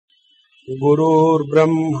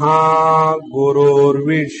गुरुर्ब्रह्मा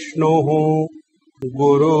गुरुर्विष्णुः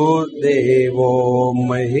गुरुर्देवो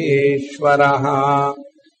महेश्वरः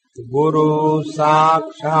गुरुः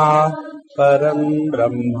साक्षात् परं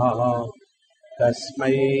ब्रह्म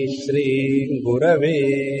तस्मै श्री गुरवे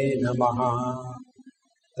नमः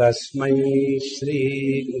तस्मै श्री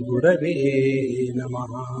गुरवे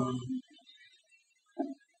नमः.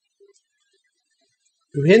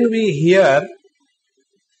 When we hear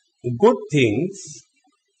good things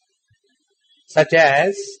such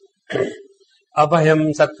as abhayam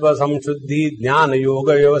sattva samshuddhi jnana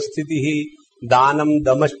yoga vyavasthitihi danam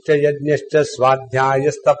damascha yajnascha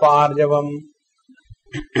swadhyayasthaparjavam,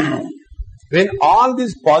 when all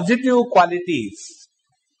these positive qualities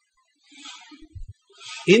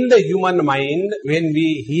in the human mind, when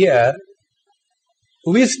we hear,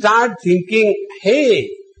 we start thinking, hey,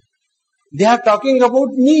 they are talking about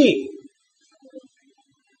me.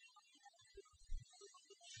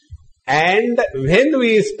 And when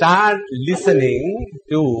we start listening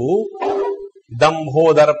to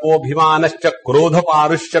dambho darpo bhimanascha krodha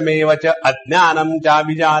parushyamevacha ajnanam cha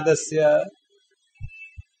vijadasya,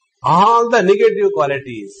 all the negative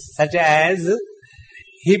qualities such as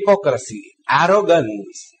hypocrisy,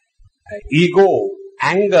 arrogance, ego,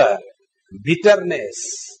 anger,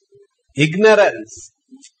 bitterness, ignorance.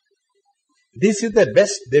 This is the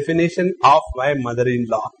best definition of my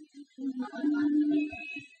mother-in-law.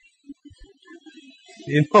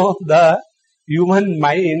 You know, the human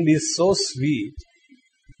mind is so sweet.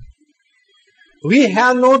 We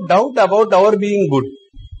have no doubt about our being good.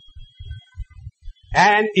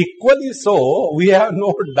 And equally so, we have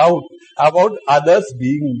no doubt about others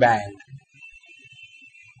being bad.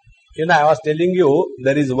 You know, I was telling you,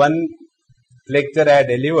 there is one lecture I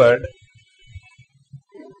delivered.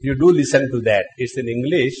 You do listen to that. It's in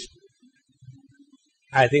English.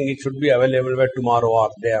 I think it should be available by tomorrow or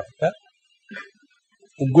day after.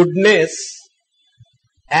 Goodness,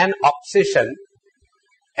 an obsession,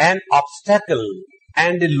 an obstacle,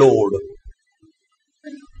 and a load.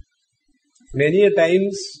 Many a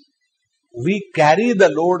times we carry the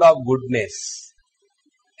load of goodness.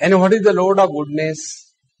 And what is the load of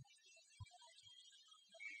goodness?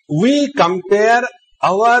 We compare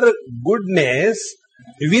our goodness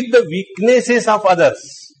with the weaknesses of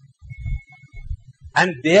others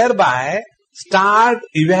and thereby start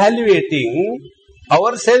evaluating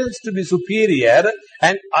ourselves to be superior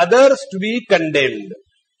and others to be condemned.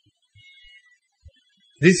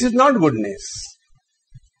 This is not goodness.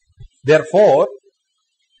 Therefore,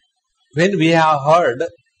 when we have heard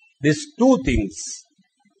these two things,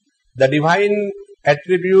 the divine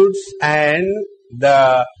attributes and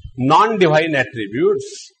the non-divine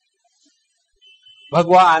attributes,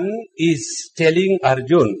 Bhagwan is telling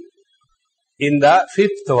Arjun in the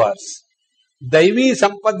 5th verse, Daivi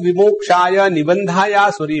sampad vimokshaya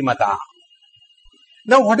nibandhaya surimata.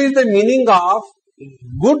 Now what is the meaning of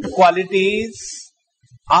good qualities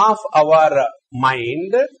of our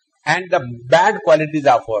mind and the bad qualities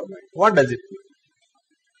of our mind? What does it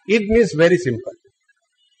mean? It means very simple.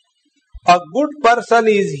 A good person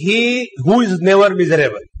is he who is never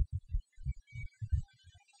miserable.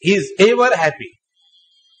 He is ever happy.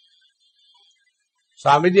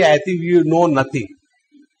 Swamiji, I think you know nothing.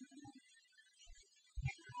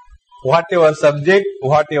 Whatever subject,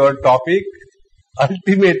 whatever topic,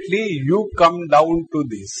 ultimately you come down to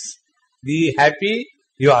this. Be happy,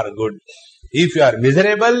 you are good. If you are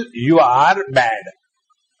miserable, you are bad.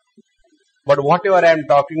 But whatever I am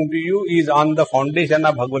talking to you is on the foundation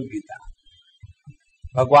of Bhagavad Gita.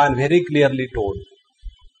 Bhagwan very clearly told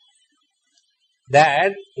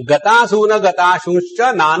that gatasuna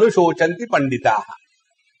gatashuncha nanu shochanti panditaha.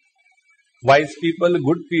 Wise people,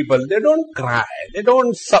 good people, they don't cry, they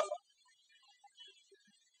don't suffer.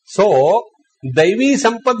 So, Daivi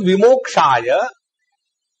sampad vimokshaya,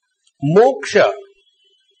 moksha.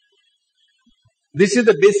 This is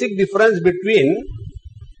the basic difference between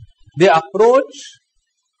the approach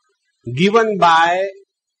given by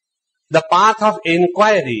the path of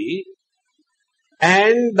inquiry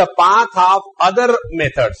and the path of other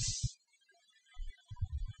methods.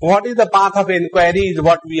 What is the path of inquiry is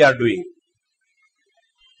what we are doing.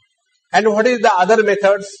 And what is the other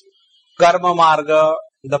methods? Karma marga,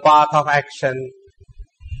 the path of action,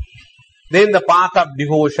 then the path of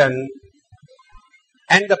devotion,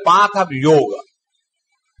 and the path of yoga.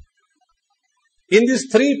 In these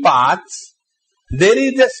three paths, there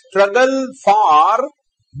is a struggle for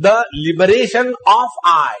the liberation of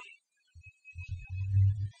I.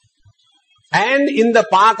 And in the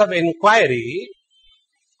path of inquiry,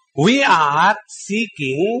 we are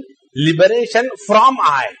seeking liberation from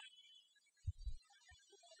I.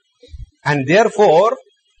 And therefore,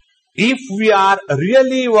 if we are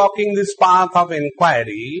really walking this path of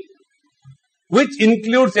inquiry, which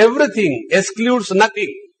includes everything, excludes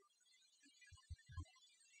nothing,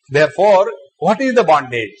 therefore, what is the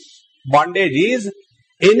bondage? Bondage is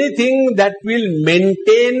anything that will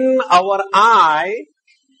maintain our I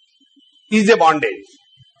is a bondage.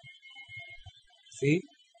 See?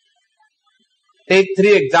 Take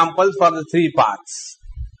 3 examples for the 3 paths.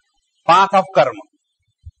 Path of karma.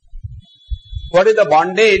 What is the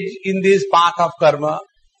bondage in this path of karma?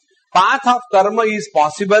 Path of karma is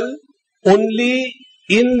possible only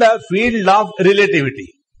in the field of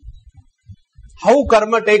relativity. How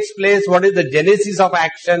karma takes place? What is the genesis of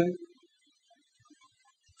action?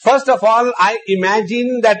 First of all, I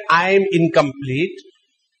imagine that I am incomplete.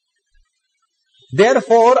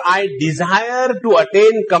 Therefore, I desire to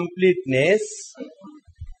attain completeness,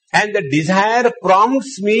 and the desire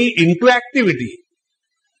prompts me into activity.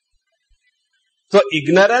 So,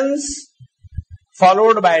 ignorance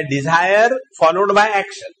followed by desire followed by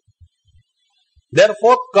action.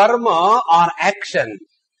 Therefore, karma or action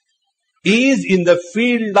is in the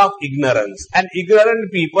field of ignorance, and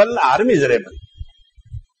ignorant people are miserable.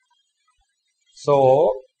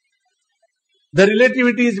 So, the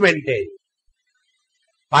relativity is maintained.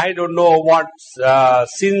 I don't know what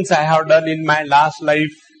sins I have done in my last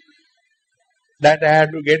life that I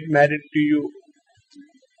had to get married to you.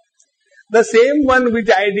 The same one which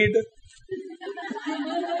I did.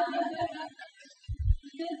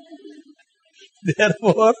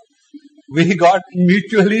 Therefore, we got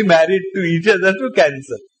mutually married to each other to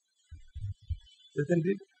cancel. Isn't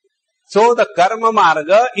it? So the karma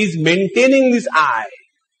marga is maintaining this I.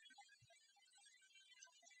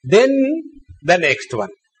 Then the next one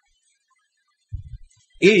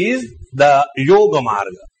is the yoga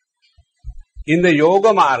marga. In the yoga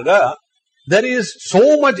marga, there is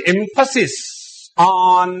so much emphasis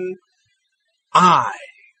on I.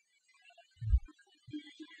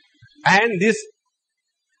 And this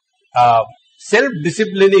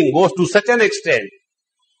self-disciplining goes to such an extent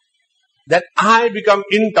that I become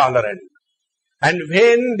intolerant. And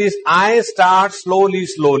when this I starts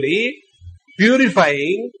slowly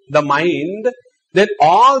purifying the mind, then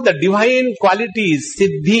all the divine qualities,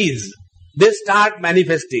 siddhis, they start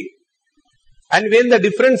manifesting. And when the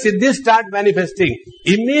different siddhis start manifesting,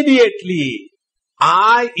 immediately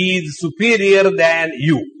I is superior than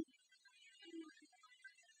you.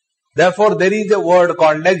 Therefore, there is a word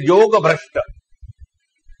called as yoga bhrashta.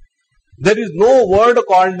 There is no word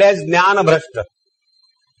called as jnana bhrashta.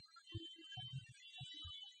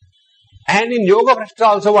 And in yoga bhrashta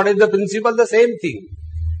also, what is the principle? The same thing.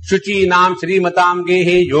 Shuchi nam srimatam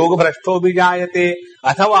gehe yoga bhrashto vijayate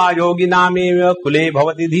athava yogi nameva kule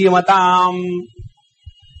bhavati dhimatam.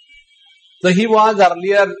 So he was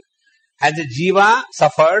earlier as a jiva,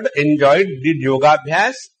 suffered, enjoyed, did yoga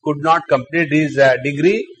abhyas, could not complete his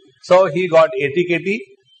degree. So he got etiketi,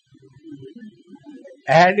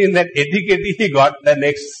 and in that etiketi he got the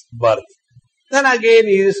next birth. Then again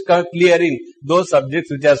he is clearing those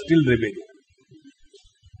subjects which are still remaining.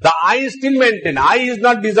 The I is still maintained, I is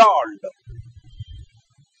not dissolved.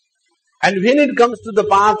 And when it comes to the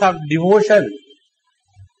path of devotion,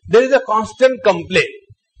 there is a constant complaint.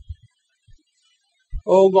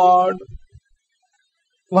 Oh God,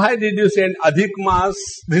 why did you send Adhik Mas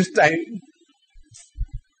this time?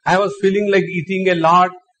 I was feeling like eating a lot,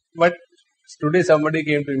 but today somebody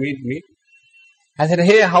came to meet me. I said,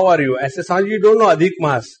 hey, how are you? I said, Swamiji, you don't know Adhik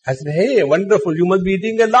Mas. I said, hey, wonderful, you must be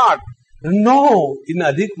eating a lot. No, in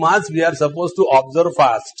Adhik Mas we are supposed to observe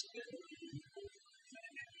fast.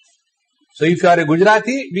 So if you are a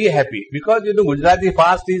Gujarati, be happy. Because Gujarati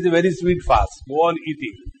fast is a very sweet fast. Go on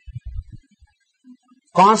eating.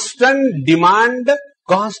 Constant demand,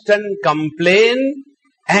 constant complaint,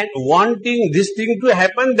 and wanting this thing to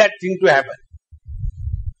happen, that thing to happen.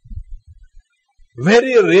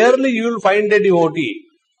 Very rarely you will find a devotee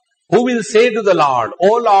who will say to the Lord,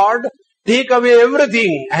 oh Lord, take away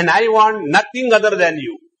everything and I want nothing other than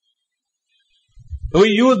you. We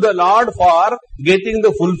use the Lord for getting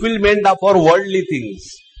the fulfillment of our worldly things.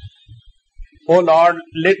 Oh Lord,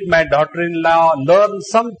 let my daughter-in-law learn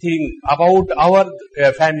something about our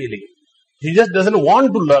family. He just doesn't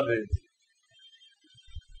want to learn it.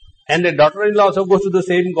 And the daughter-in-law also goes to the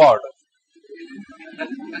same God.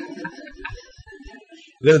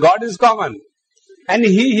 Because God is common. And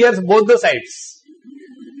he hears both the sides.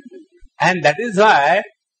 And that is why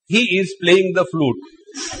he is playing the flute.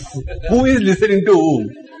 Who is listening to whom?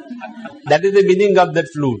 That is the meaning of that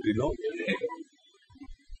flute,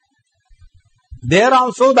 There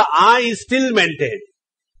also the I is still maintained.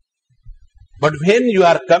 But when you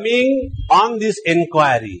are coming on this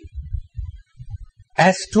inquiry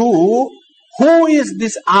as to who is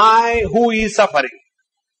this I who is suffering,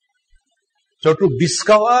 so to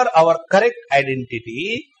discover our correct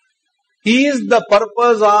identity is the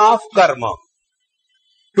purpose of karma.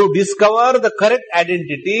 To discover the correct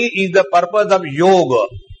identity is the purpose of yoga.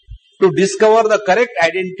 To discover the correct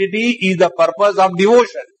identity is the purpose of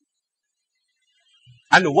devotion.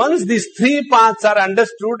 And once these three paths are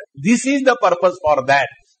understood, this is the purpose for that.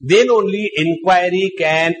 Then only inquiry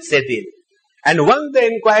can set in. And once the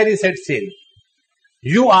inquiry sets in,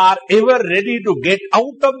 you are ever ready to get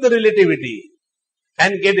out of the relativity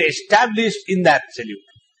and get established in the absolute.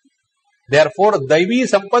 Therefore, Daivi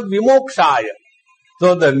Sampad Vimokshaya.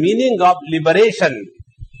 So the meaning of liberation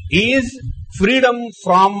is freedom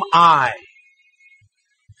from I.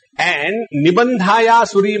 And Nibandhaya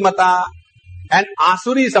Surimata and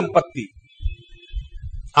Asuri Sampatti.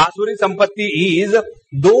 Asuri Sampatti is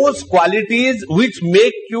those qualities which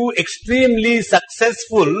make you extremely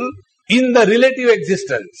successful in the relative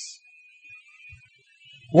existence.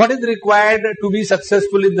 What is required to be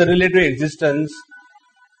successful in the relative existence?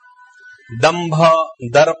 Dambha,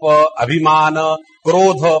 Darpa, Abhimana,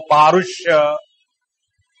 Krodha, Parushya.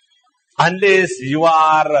 Unless you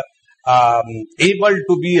are able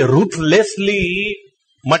to be ruthlessly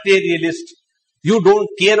materialist, you don't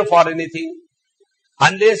care for anything.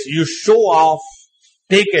 Unless you show off,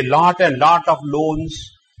 take a lot and lot of loans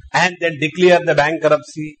and then declare the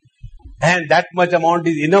bankruptcy, and that much amount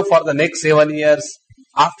is enough for the next 7 years.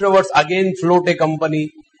 Afterwards again float a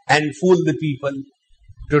company and fool the people.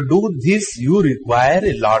 To do this you require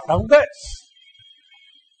a lot of guts.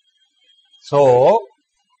 So,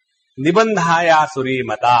 Nibandhaya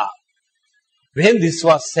Surimata. When this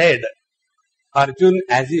was said, Arjun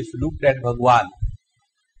as if looked at Bhagwan.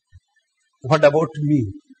 What about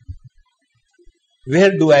me?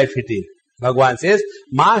 Where do I fit in? Bhagwan says,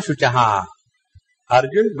 Ma Shuchaha.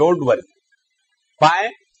 Arjun, don't worry.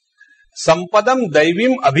 Why? Sampadam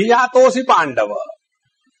Daivim Abhijatosi Pandava.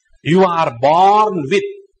 You are born with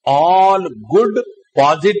all good,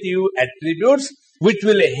 positive attributes which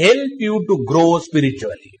will help you to grow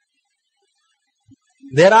spiritually.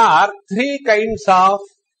 There are three kinds of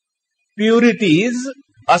purities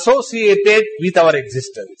associated with our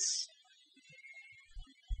existence.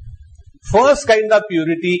 First kind of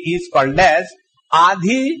purity is called as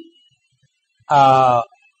Adhyatmic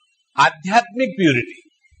purity.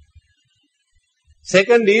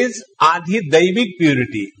 Second is Adhi-Daivik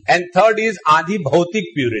purity. And third is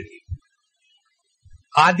Adhi-Bhautik purity.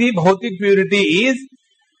 Adhi-Bhautik purity is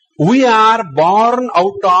we are born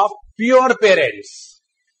out of pure parents.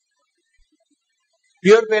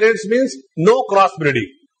 Pure parents means no crossbreeding.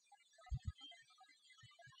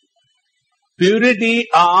 Purity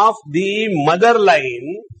of the mother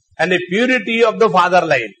line and a purity of the father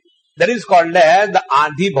line. That is called as the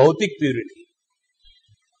Adhi-Bhautik purity.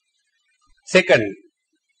 Second,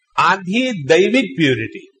 Adhi-Daivik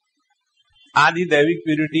purity. Adhi-Daivik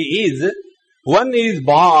purity is, one is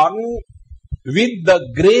born with the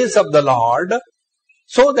grace of the Lord,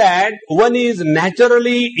 so that one is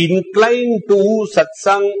naturally inclined to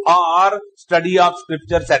satsang or study of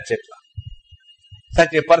scriptures, etc.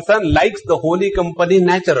 Such a person likes the holy company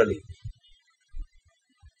naturally.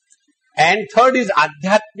 And third is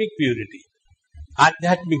Adhyatmic purity.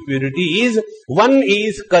 Adhyatmic purity is, one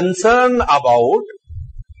is concerned about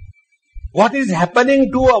what is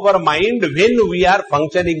happening to our mind when we are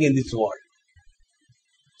functioning in this world.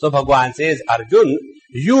 So Bhagavan says, Arjun,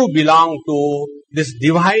 you belong to this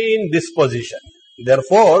divine disposition.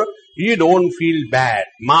 Therefore, you don't feel bad.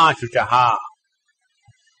 Ma Shuchaha.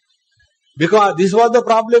 Because this was the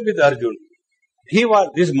problem with Arjun. He was,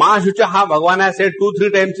 this Ma Shuchaha, Bhagavan has said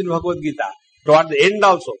 2-3 times in Bhagavad Gita. Toward the end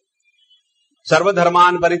also. Sarva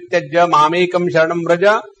dharman parityajya mamekam sharanam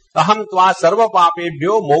vraja aham tva sarva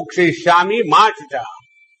papebhyo mokshishyami ma shuchaha.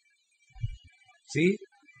 See?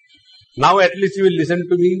 Now at least you will listen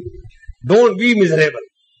to me. Don't be miserable.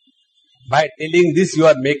 By telling this you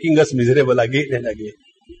are making us miserable again and again.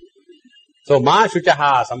 So ma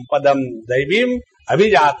shuchaha sampadam daivim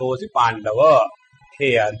abhijatosi pandava.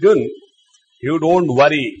 Hey Arjun, you don't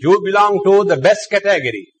worry. You belong to the best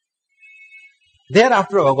category.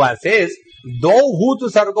 Thereafter Bhagavan says, Do bhut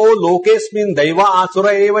sargo lokesmin daiva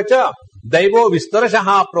asura evacha daivo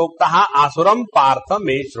vistarashaha proktaha asuram partha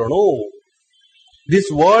me shrunu.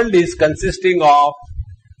 This world is consisting of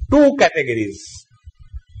two categories.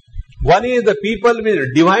 One is the people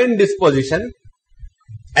with divine disposition,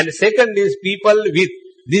 and second is people with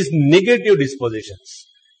these negative dispositions.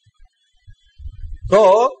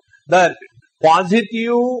 So, the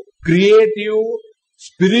positive creative,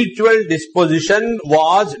 spiritual disposition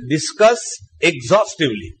was discussed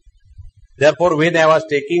exhaustively. Therefore, when I was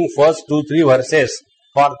taking first 2-3 verses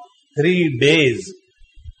for 3 days,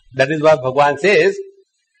 that is what Bhagavan says,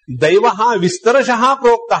 Daivaha vistarashaha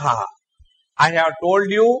proktaha. I have told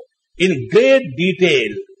you in great detail,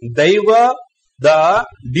 Daiva, the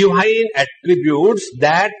divine attributes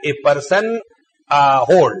that a person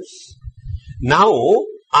holds. Now,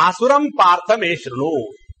 Asuram Partham Eshrunu.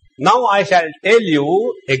 Now I shall tell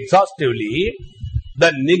you exhaustively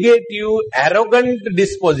the negative, arrogant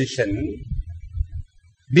disposition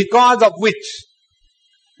because of which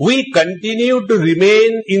we continue to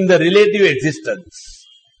remain in the relative existence.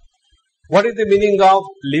 What is the meaning of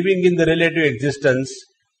living in the relative existence?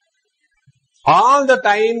 All the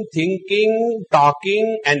time thinking,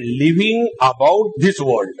 talking and living about this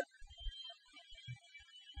world.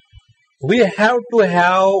 We have to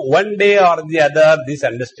have one day or the other this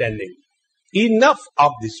understanding. Enough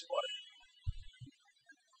of this world.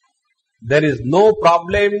 There is no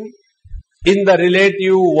problem in the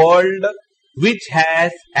relative world which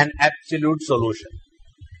has an absolute solution.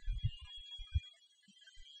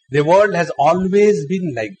 The world has always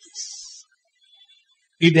been like this.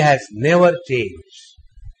 It has never changed.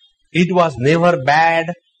 It was never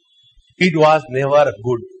bad. It was never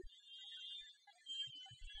good.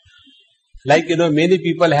 Like, many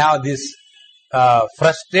people have this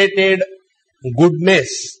frustrated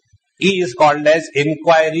goodness is called as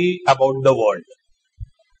inquiry about the world.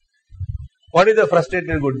 What is the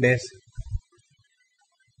frustrated goodness?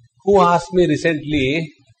 Who asked me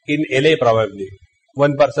recently in LA probably?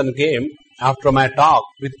 One person came after my talk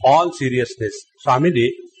with all seriousness. Swamiji,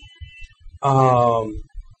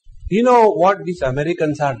 you know what these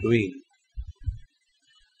Americans are doing?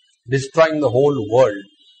 Destroying the whole world.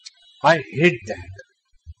 I hate that.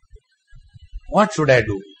 What should I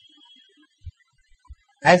do?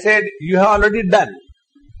 I said, you have already done.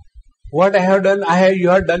 What I have done? You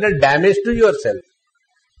have done a damage to yourself.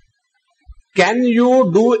 Can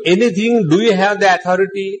you do anything? Do you have the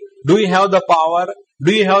authority? Do you have the power?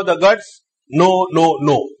 Do you have the guts? No, no,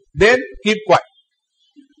 no. Then keep quiet.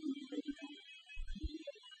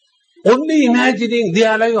 Only imagining, they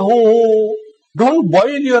are like, oh, don't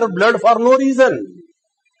boil your blood for no reason.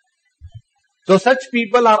 So such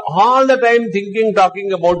people are all the time thinking,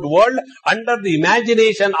 talking about world under the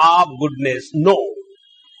imagination of goodness. No.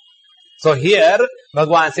 So here,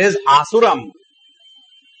 Bhagavan says, Asuram.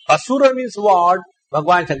 Asuram is what?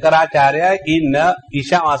 Bhagavan Shankaracharya in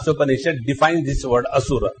Ishavasyopanishad defines this word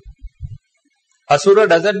Asura. Asura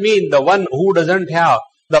doesn't mean the one who doesn't have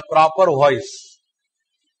the proper voice.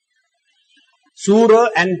 Sura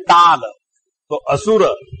and Tala. So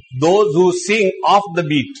Asura, those who sing off the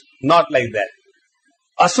beat, not like that.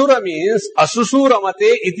 Asura means Asusuramate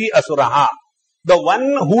iti asuraha. The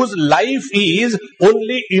one whose life is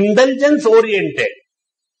only indulgence oriented.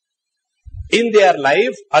 In their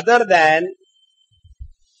life, other than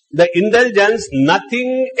the indulgence,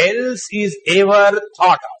 nothing else is ever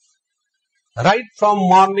thought of. Right from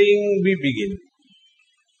morning we begin.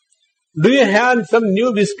 Do you have some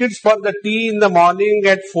new biscuits for the tea in the morning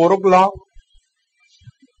at 4 o'clock?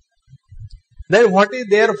 Then what is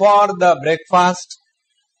there for the breakfast?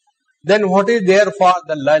 Then what is there for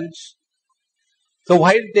the lunch? So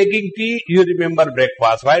while taking tea, you remember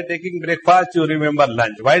breakfast. While taking breakfast, you remember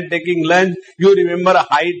lunch. While taking lunch, you remember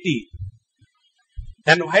high tea.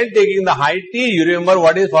 And while taking the high tea, you remember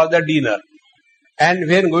what is for the dinner. And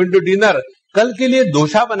when going to dinner, कल के लिए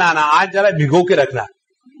डोसा बनाना, आज जरा भिगो के रखना.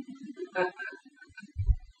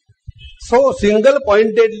 So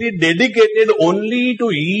single-pointedly dedicated only to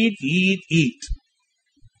eat.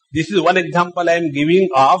 This is one example I am giving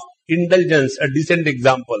of indulgence, a decent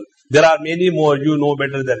example. There are many more, you know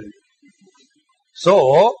better than me.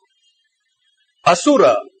 So,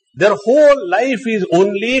 Asura, their whole life is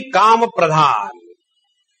only Kama Pradhan,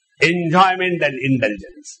 enjoyment and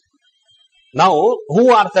indulgence. Now,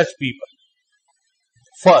 who are such people?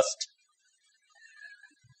 First,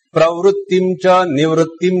 Pravrittim cha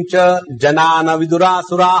nivrittim cha janana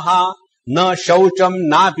vidurasuraha na shaucham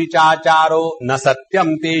na pichacharo na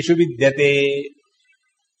satyam teshu vidyate.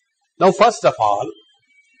 Now, first of all,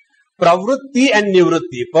 pravritti and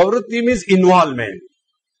nivritti. Pravritti means involvement.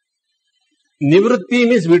 Nivritti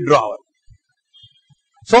means withdrawal.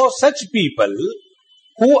 So, such people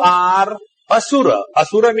who are asura,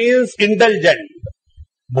 asura means indulgent,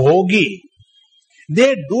 bhogi,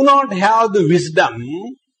 they do not have the wisdom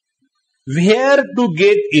where to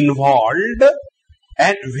get involved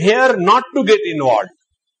and where not to get involved.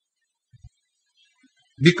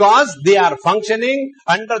 because they are functioning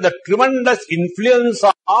under the tremendous influence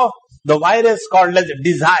of the virus called as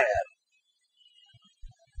desire.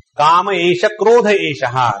 Kama esha krodha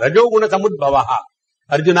esha rajoguna samudbhavaha.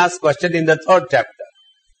 Arjuna's question in the 3rd chapter.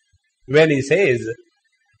 When he says,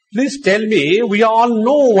 please tell me, we all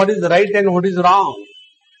know what is right and what is wrong.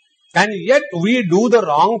 And yet we do the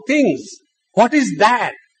wrong things. What is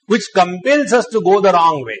that which compels us to go the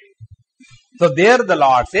wrong way? So there the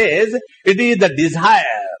Lord says, it is the desire.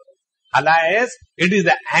 Alias, it is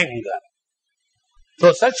the anger.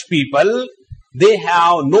 So such people, they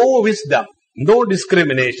have no wisdom, no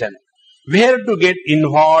discrimination. Where to get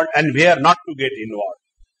involved and where not to get involved.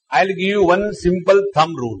 I'll give you one simple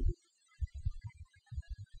thumb rule.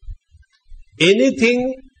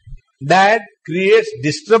 Anything that creates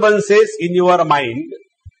disturbances in your mind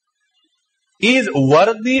is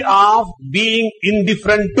worthy of being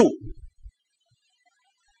indifferent to.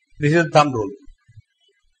 This is the thumb rule.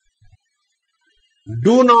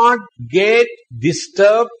 Do not get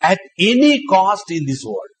disturbed at any cost in this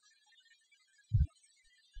world.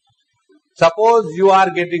 Suppose you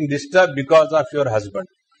are getting disturbed because of your husband.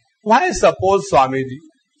 Why suppose, Swamiji?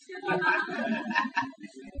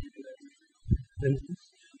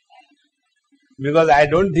 Because I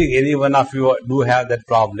don't think any one of you do have that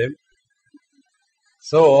problem.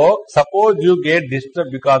 So, suppose you get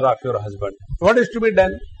disturbed because of your husband. What is to be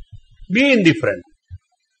done? Be indifferent.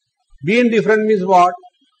 Be indifferent means what?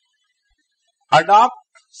 Adopt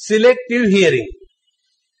selective hearing.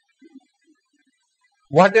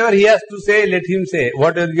 Whatever he has to say, let him say.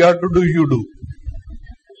 Whatever you have to do, you do.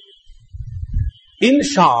 In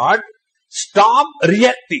short, stop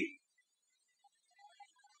reacting.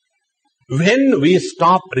 When we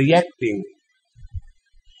stop reacting,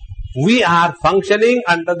 we are functioning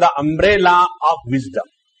under the umbrella of wisdom.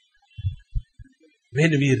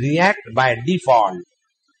 When we react by default,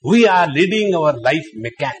 we are leading our life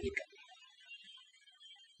mechanically.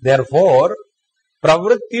 Therefore,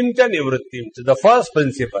 pravrittim cha nivrittim cha, the first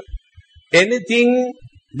principle. Anything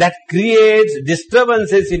that creates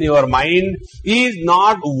disturbances in your mind is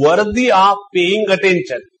not worthy of paying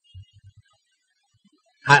attention.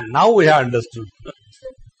 And now we have understood.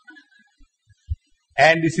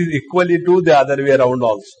 And this is equally to the other way around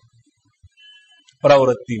also.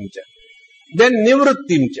 Pravrittim cha. Then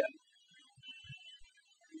nivrittim cha.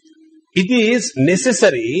 It is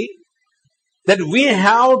necessary that we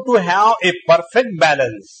have to have a perfect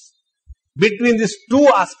balance between these two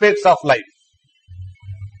aspects of life.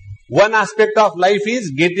 One aspect of life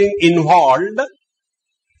is getting involved,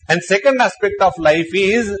 and second aspect of life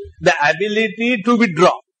is the ability to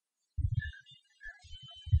withdraw.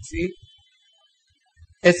 See,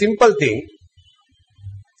 a simple thing.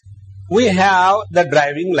 We have the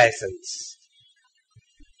driving license.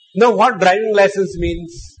 Now, what driving license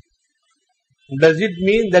means? Does it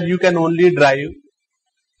mean that you can only drive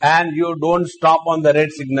and you don't stop on the red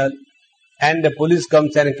signal and the police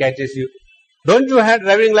comes and catches you? Don't you have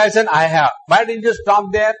driving license? I have. Why didn't you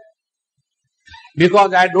stop there?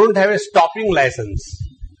 Because I don't have a stopping license.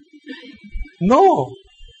 No.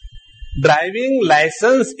 Driving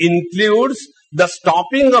license includes the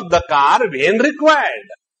stopping of the car when required.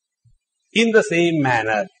 In the same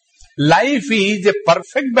manner, life is a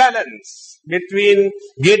perfect balance between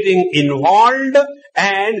getting involved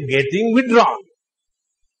and getting withdrawn.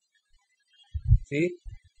 See?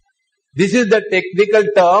 This is the technical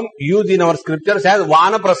term used in our scriptures as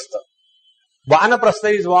vanaprastha.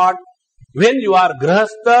 Vanaprastha is what? When you are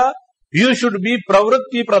grahastha, you should be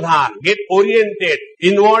pravritti pradhan, get oriented,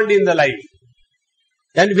 involved in the life.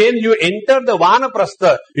 And when you enter the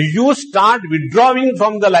vanaprastha, you start withdrawing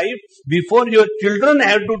from the life before your children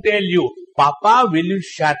have to tell you, Papa, will you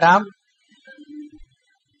shut up?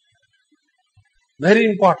 Very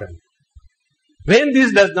important. When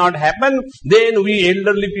this does not happen, then we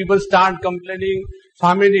elderly people start complaining,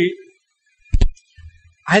 Swamiji,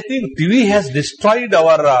 I think TV has destroyed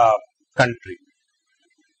our country.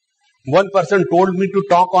 One person told me to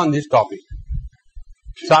talk on this topic.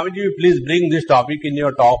 Swamiji, please bring this topic in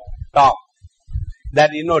your talk.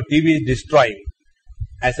 That, TV is destroying.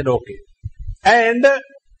 I said, okay. And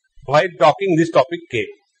while talking, this topic came.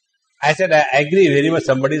 I said, I agree very much.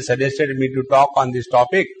 Somebody suggested me to talk on this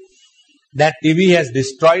topic. That TV has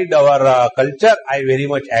destroyed our culture. I very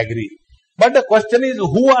much agree. But the question is,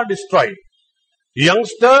 who are destroyed?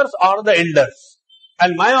 Youngsters or the elders?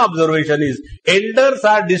 And my observation is, elders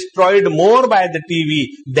are destroyed more by the TV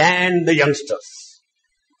than the youngsters.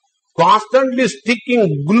 Constantly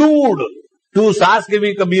sticking glued to saas ke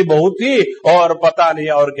bhi kabhi bahut hi aur pata nahi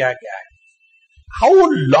aur kya kya hai. How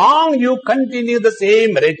long you continue the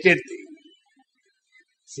same wretched thing?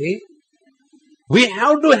 See? We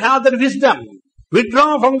have to have that wisdom.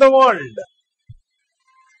 Withdraw from the world.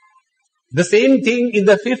 The same thing in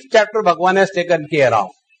the 5th chapter Bhagavan has taken care of.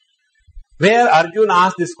 Where Arjuna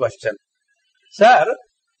asked this question. Sir,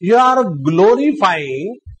 you are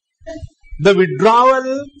glorifying the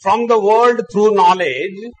withdrawal from the world through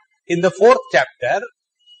knowledge in the 4th chapter.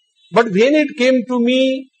 But when it came to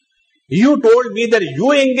me, you told me that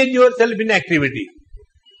you engage yourself in activity.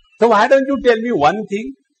 So why don't you tell me one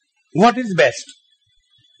thing? What is best?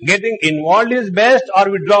 Getting involved is best or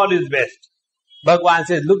withdrawal is best? Bhagavan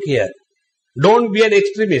says, look here. Don't be an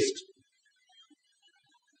extremist.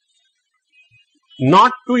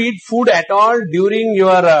 Not to eat food at all during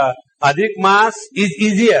your Adhik Maas is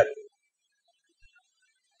easier.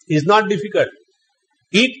 Is not difficult.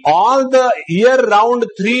 Eat all the year round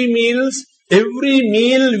 3 meals, every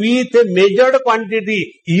meal with a measured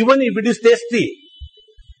quantity, even if it is tasty.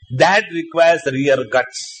 That requires real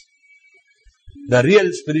guts. The real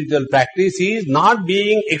spiritual practice is not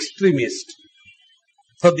being extremist.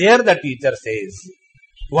 So there the teacher says,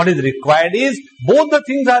 what is required is, both the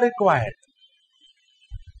things are required.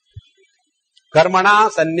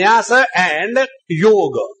 Karmana, sannyasa and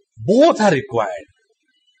yoga, both are required.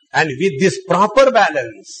 And with this proper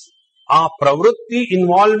balance of pravrutti,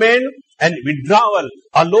 involvement and withdrawal,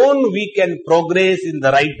 alone we can progress in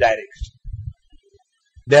the right direction.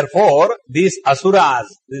 Therefore, these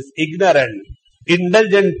asuras, these ignorant,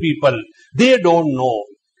 indulgent people, they don't know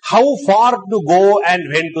how far to go and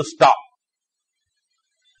when to stop.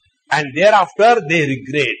 And thereafter they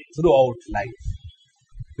regret throughout life.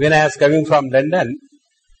 When I was coming from London,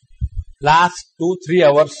 last 2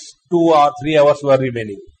 or 3 hours were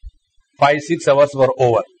remaining. 5-6 hours were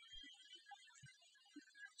over.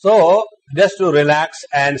 So, just to relax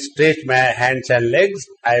and stretch my hands and legs,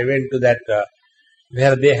 I went to that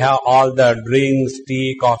where they have all the drinks,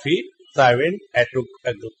 tea, coffee. So I went, I took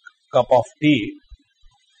a cup of tea.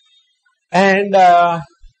 And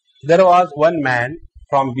there was one man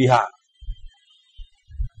from Bihar.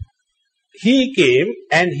 He came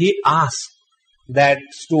and he asked that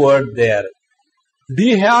steward there, do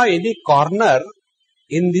you have any corner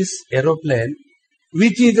in this aeroplane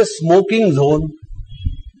which is a smoking zone?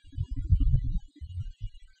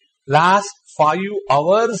 Last 5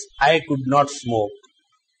 hours I could not smoke.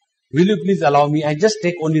 Will you please allow me? I just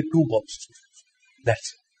take only 2 puffs.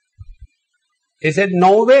 That's it. He said,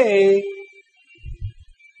 no way.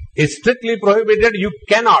 It's strictly prohibited. You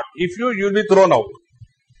cannot. If you'll be thrown out.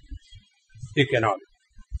 You cannot.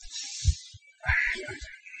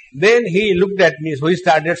 Then he looked at me, so he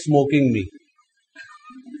started smoking me.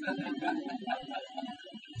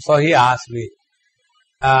 So he asked me,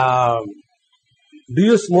 do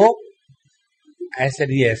you smoke? I said,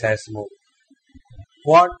 yes, I smoke.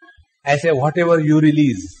 What? I said, whatever you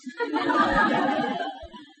release.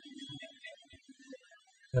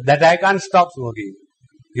 That I can't stop smoking.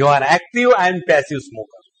 You are active, I am passive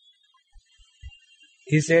smoker.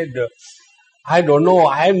 He said, I don't know,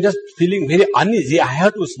 I am just feeling very uneasy, I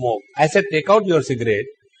have to smoke. I said, take out your cigarette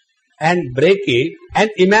and break it and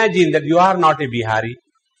imagine that you are not a Bihari.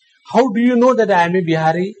 How do you know that I am a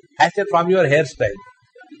Bihari? I said, from your hairstyle.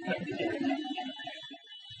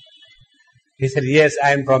 He said, yes,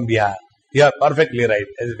 I am from Bihar. You are perfectly right.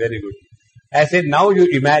 That's very good. I said, now you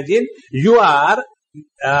imagine you are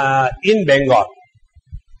in Bengal.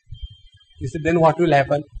 He said, then what will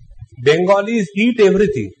happen? Bengalis eat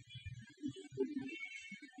everything.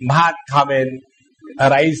 Bhat khaben,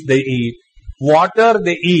 rice they eat, water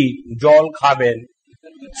they eat, jol khaben,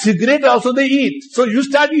 cigarette also they eat. So you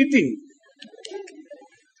start eating.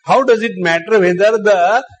 How does it matter whether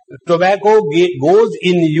the tobacco goes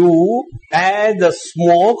in you as a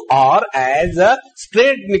smoke or as a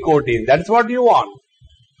straight nicotine? That's what you want.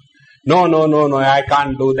 No, I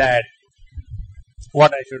can't do that.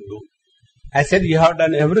 What I should do? I said, you have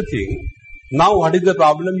done everything. Now what is the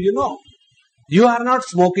problem you know? You are not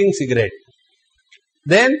smoking cigarette.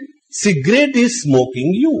 Then cigarette is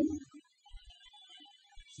smoking you.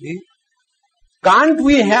 See? Can't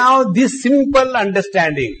we have this simple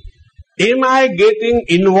understanding? Am I getting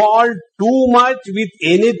involved too much with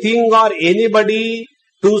anything or anybody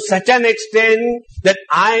to such an extent that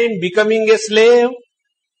I am becoming a slave?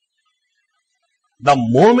 The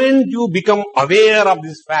moment you become aware of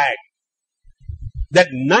this fact, that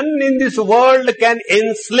none in this world can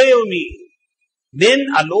enslave me, then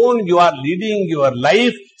alone you are leading your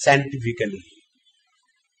life scientifically.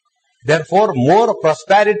 Therefore, more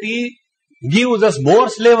prosperity gives us more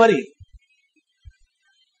slavery.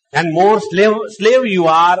 And more slave you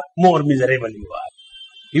are, more miserable you are.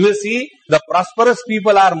 You will see, the prosperous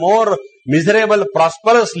people are more miserable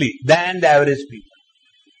prosperously than the average people.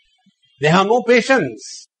 They have no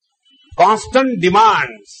patience, constant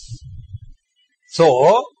demands.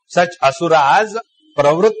 So, such asuras,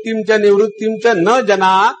 pravrittim cha nivrittim cha na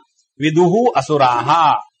jana viduhu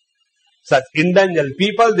asuraha. Such indulgent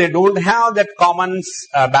people, they don't have that common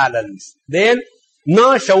balance. Then,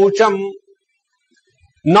 na shaucham,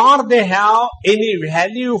 nor they have any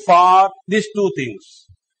value for these two things.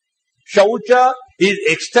 Shaucha is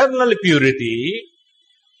external purity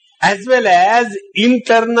as well as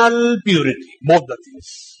internal purity, both the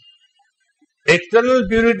things. External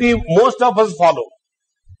purity, most of us follow.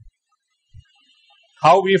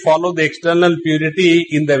 How we follow the external purity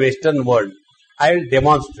in the Western world? I will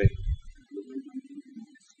demonstrate.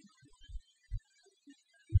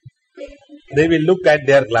 They will look at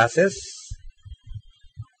their glasses.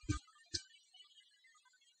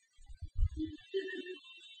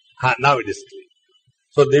 Now it is clean.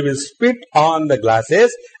 So they will spit on the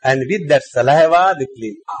glasses and with that saliva they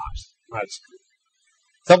clean.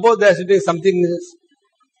 Suppose they are sitting something else.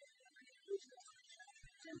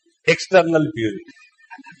 External purity.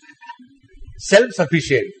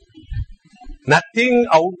 Self-sufficient. Nothing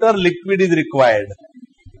outer liquid is required.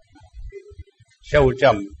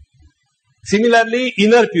 Shaucham. Similarly,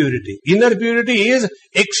 inner purity. Inner purity is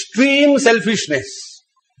extreme selfishness.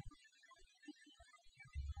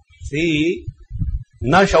 See,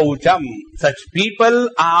 na shaucham. Such people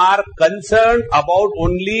are concerned about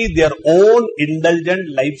only their own indulgent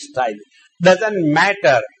lifestyle. Doesn't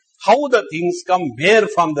matter how the things come, where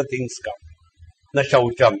from the things come. Na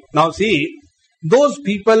shaucham. Now see, those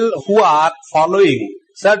people who are following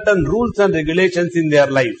certain rules and regulations in their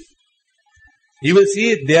life, you will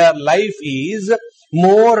see their life is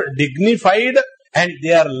more dignified and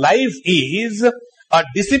their life is a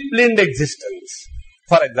disciplined existence.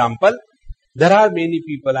 For example, there are many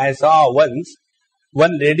people. I saw once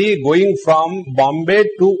one lady going from Bombay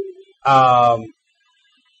to Howrah.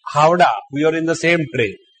 We are in the same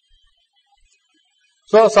train.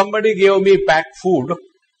 So somebody gave me packed food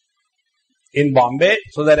in Bombay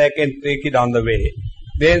so that I can take it on the way.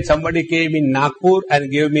 Then somebody came in Nagpur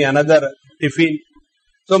and gave me another tiffin.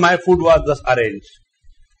 So my food was thus arranged.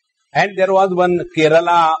 And there was one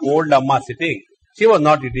Kerala old Amma sitting. She was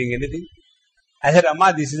not eating anything. I said,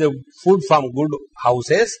 Amma, this is a food from good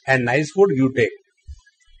houses and nice food you take.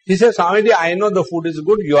 She said, Swamiji, I know the food is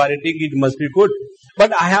good, you are eating, it must be good.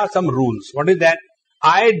 But I have some rules. What is that?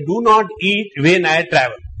 I do not eat when I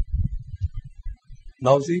travel.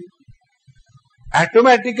 Now see,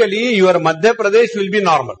 automatically your Madhya Pradesh will be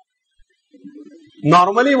normal.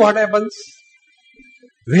 Normally what happens?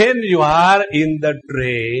 When you are in the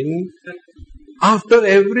train, after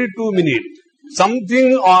every 2 minutes,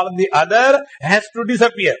 something or the other has to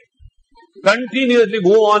disappear. Continuously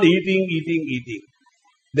go on eating.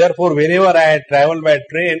 Therefore, whenever I travel by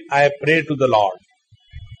train, I pray to the Lord.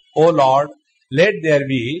 O Lord, let there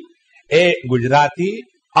be a Gujarati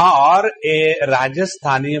or a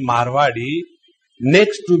Rajasthani Marwadi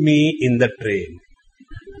next to me in the train.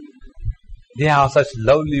 They have such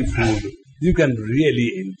lovely food. You can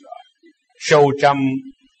really enjoy. Shaucham.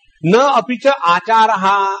 Na apicha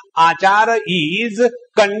acharaha. Achara is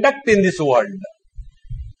conduct in this world.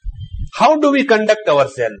 How do we conduct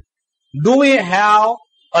ourselves? Do we have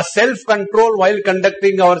a self-control while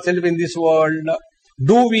conducting ourselves in this world?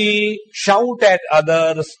 Do we shout at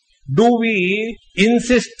others? Do we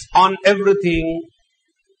insist on everything?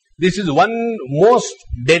 This is one most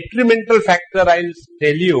detrimental factor I'll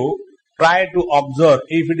tell you. Try to observe.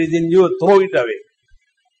 If it is in you, throw it away.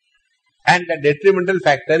 And the detrimental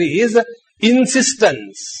factor is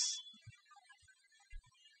insistence.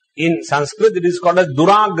 In Sanskrit, it is called as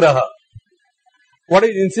duragraha. What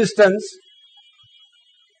is insistence?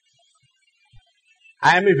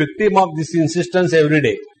 I am a victim of this insistence every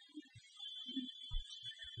day.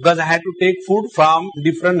 Because I had to take food from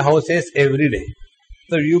different houses every day.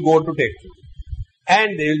 So you go to take food.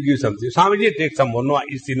 And they will give something. Swamiji, take some more. No,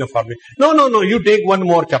 it's enough for me. No, you take one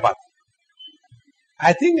more chapati.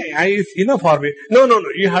 I think it's enough for me. No,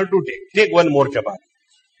 you have to take one more chapati.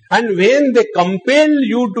 And when they compel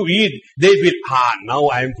you to eat, they feel, now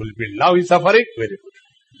I am fulfilled. Now he is suffering. Very good.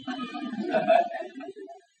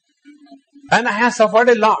 And I have suffered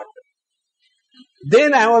a lot.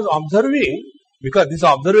 Then I was observing, because this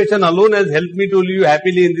observation alone has helped me to live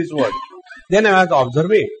happily in this world. Then I was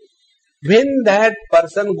observing, when that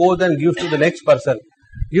person goes and gives to the next person,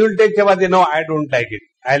 you will take chapati. No, I don't like it.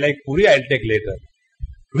 I like puri, I'll take later.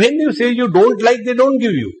 When you say you don't like, they don't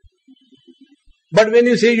give you. But when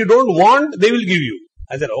you say you don't want, they will give you.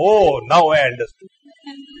 I said, oh, now I understood.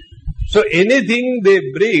 So anything they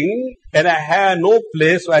bring and I have no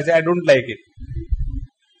place, so I say, I don't like it.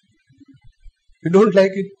 You don't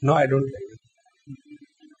like it? No, I don't like it.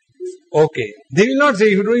 Okay. They will not say,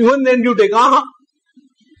 you don't, even then you take,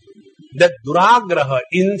 That duragraha,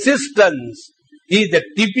 insistence, is the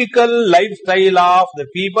typical lifestyle of the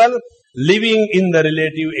people living in the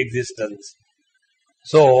relative existence.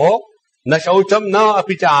 So, na shaucham na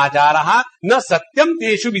apicha acharaha na satyam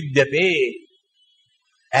teshu vidyate.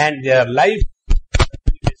 And their life is the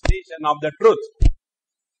manifestation of the truth.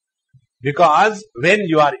 Because when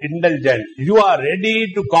you are indulgent, you are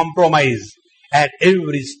ready to compromise at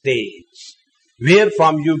every stage. Where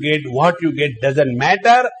from you get, what you get doesn't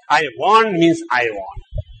matter. I want means I want.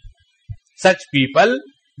 Such people,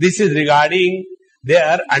 this is regarding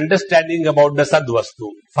their understanding about the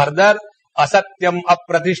sadvastu. Further, asatyam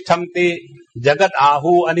apratishtamte jagat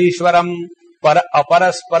ahu anishwaram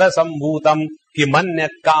aparaspara sambhutam kimanyat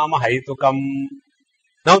kama haitukam.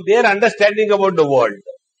 Now their understanding about the world.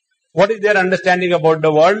 What is their understanding about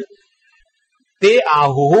the world? Te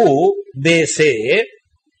ahu, they say,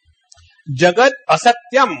 jagat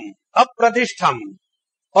asatyam apratishtam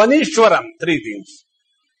anishwaram. Three things.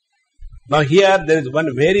 Now here there is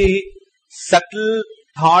one very subtle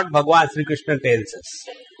thought Bhagavan Sri Krishna tells us.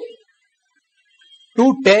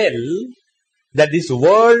 To tell that this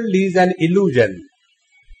world is an illusion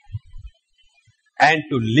and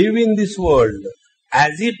to live in this world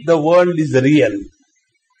as if the world is real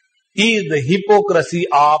is the hypocrisy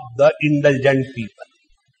of the indulgent people.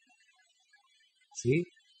 See?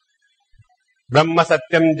 Brahma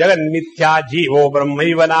satyam jagan mithya jivo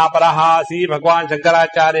brahmaiva naparaha. See, Bhagavan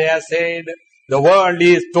Shankaracharya said, the world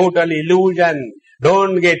is total illusion.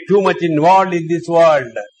 Don't get too much involved in this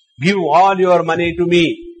world. Give all your money to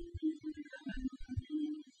me.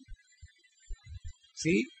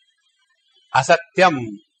 See? Asatyam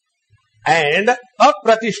and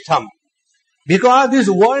apratishtam. Because this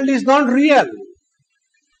world is not real.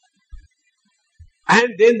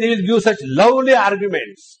 And then they will give such lovely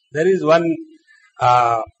arguments. There is one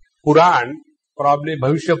Puran, probably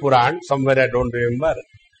Bhavishya Puran, somewhere I don't remember.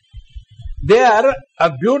 There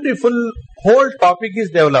a beautiful whole topic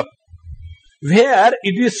is developed, where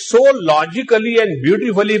it is so logically and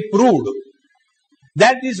beautifully proved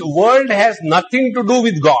that this world has nothing to do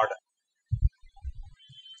with God.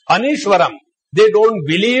 Anishwaram, they don't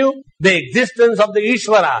believe the existence of the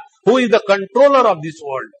Ishvara, who is the controller of this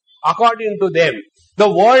world. According to them, the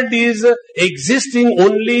world is existing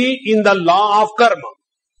only in the law of karma.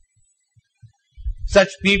 Such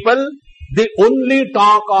people, they only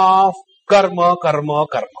talk of karma, karma,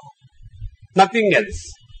 karma. Nothing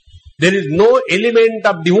else. There is no element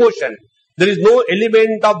of devotion. There is no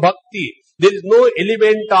element of bhakti. There is no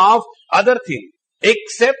element of other thing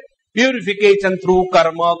except purification through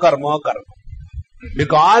karma, karma, karma.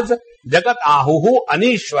 Because jagat ahuhu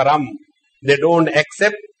anishwaram. They don't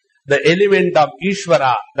accept the element of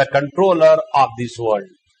Ishvara, the controller of this world.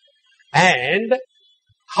 And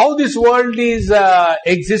how this world is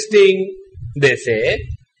existing, they say,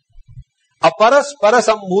 aparaspara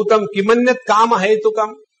sambhutam kimanyat kama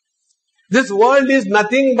hetukam. This world is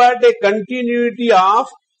nothing but a continuity of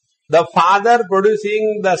the father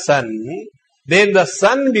producing the son, then the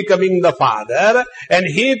son becoming the father, and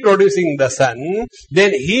he producing the son,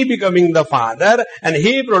 then he becoming the father, and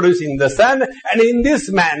he producing the son, and in this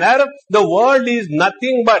manner, the world is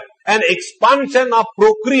nothing but an expansion of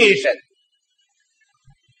procreation.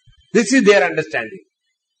 This is their understanding.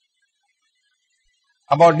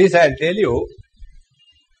 About this I will tell you,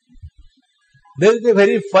 there is a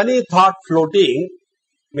very funny thought floating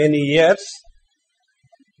many years.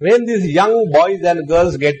 When these young boys and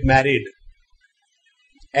girls get married,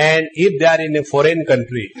 and if they are in a foreign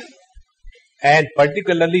country, and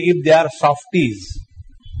particularly if they are softies,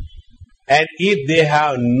 and if they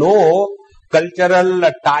have no cultural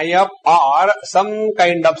tie-up or some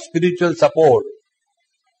kind of spiritual support,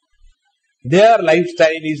 their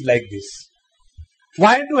lifestyle is like this.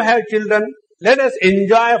 Why to have children? Let us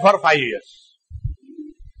enjoy for 5 years.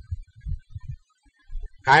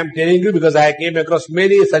 I am telling you because I came across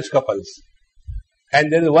many such couples.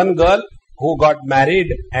 And there is one girl who got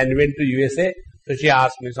married and went to USA. So she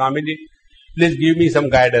asked me, Swamiji, please give me some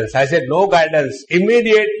guidance. I said, no guidance.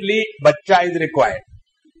 Immediately, bachcha is required.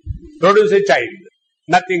 Produce a child.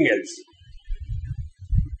 Nothing else.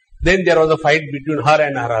 Then there was a fight between her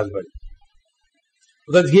and her husband.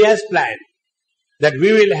 Because he has planned that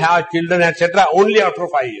we will have children, etc. only after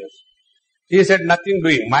 5 years. He said, nothing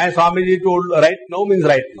doing. My Swamiji told right now means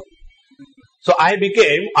right now. So I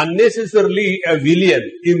became unnecessarily a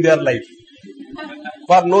villain in their life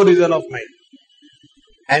for no reason of mine.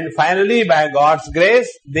 And finally, by God's grace,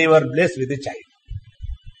 they were blessed with a child.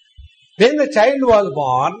 When the child was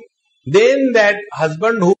born, then that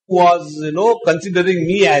husband who was, considering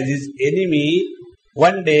me as his enemy,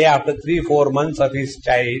 one day after 3-4 months of his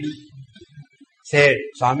child, said,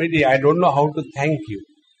 Swamiji, I don't know how to thank you.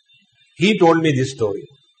 He told me this story.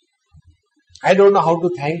 I don't know how to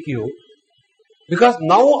thank you because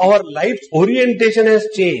now our life's orientation has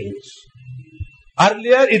changed.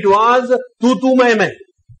 Earlier it was tu mai mai.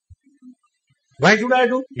 Why should I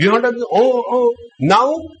do? You don't have to,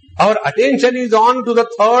 Now our attention is on to the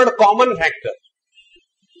third common factor.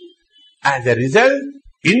 As a result,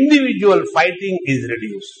 individual fighting is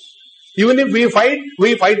reduced. Even if we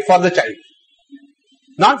fight for the child.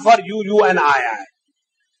 Not for you and I.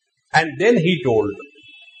 And then he told,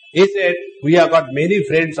 he said, we have got many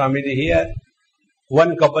friends, Swamiji, here.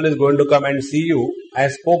 One couple is going to come and see you. I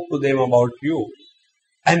spoke to them about you.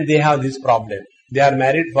 And they have this problem. They are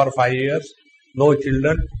married for 5 years, no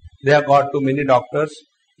children. They have got too many doctors.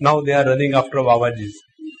 Now they are running after Babajis.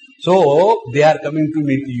 So, they are coming to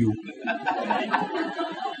meet you.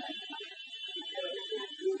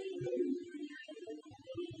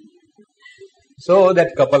 So,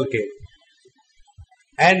 that couple came.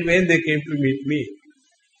 And when they came to meet me,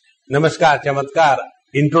 Namaskar, Chamatkar,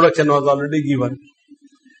 introduction was already given.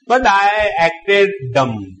 But I acted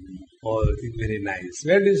dumb. Oh, it is very nice.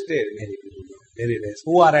 Where do you stay? Very good. Very nice.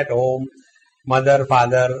 Who are at home? Mother,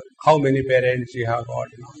 father, how many parents you have got?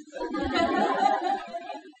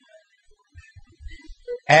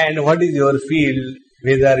 And what is your field?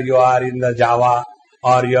 Whether you are in the Java,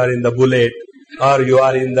 or you are in the Bullet, or you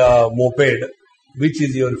are in the Moped. Which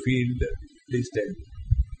is your field? Please tell me.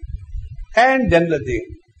 And then the thing.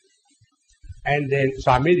 And then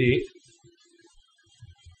Swamiji,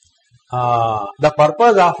 the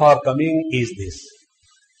purpose of our coming is this.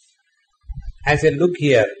 I said, look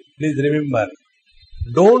here, please remember,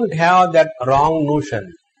 don't have that wrong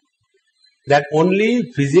notion that only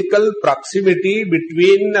physical proximity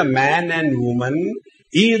between a man and woman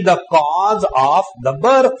is the cause of the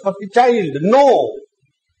birth of a child. No.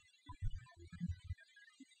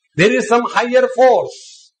 There is some higher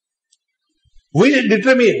force which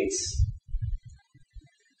determines.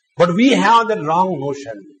 But we have the wrong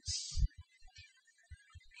notions.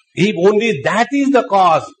 If only that is the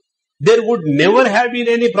cause, there would never have been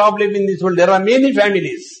any problem in this world. There are many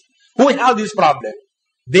families who have this problem.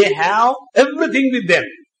 They have everything with them.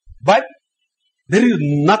 But there is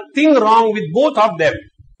nothing wrong with both of them.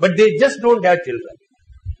 But they just don't have children.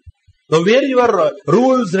 So where your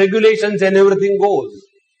rules, regulations and everything goes?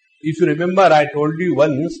 If you remember, I told you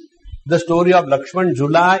once the story of Lakshman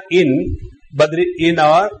Jhula in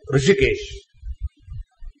our Rishikesh.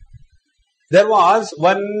 There was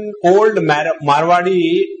one old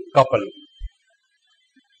Marwadi couple.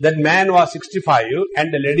 That man was 65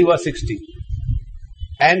 and the lady was 60.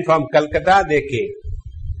 And from Calcutta they came.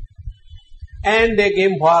 And they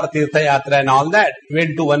came for Tirtha Yatra and all that.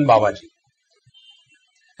 Went to one Babaji.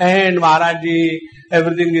 And Maharaji,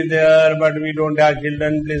 everything is there, but we don't have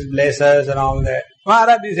children, please bless us and all that.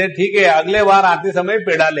 Maharaji said, ठीक है, अगले बार आते समय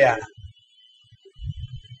पेड़ा ले आना.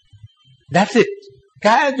 That's it.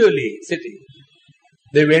 Casually sitting.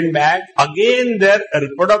 They went back. Again their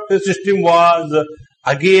reproductive system was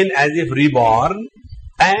again as if reborn.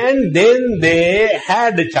 And then they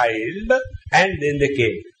had a child. And then they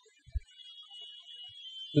came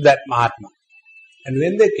to that Mahatma. And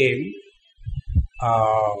when they came,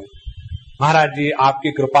 Maharaj ji,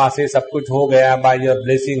 आपकी कृपा से सब कुछ हो गया. By your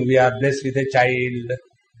blessing, we are blessed with a child.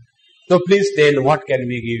 So please tell, what can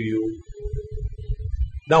we give you?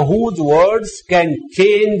 Now, whose words can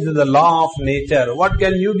change the law of nature? What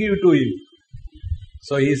can you give to him?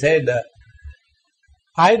 So he said,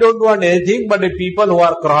 I don't want anything, but the people who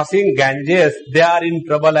are crossing Ganges, they are in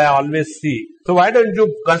trouble, I always see. So why don't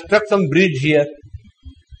you construct some bridge here?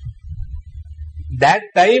 That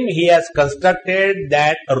time he has constructed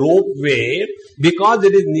that ropeway because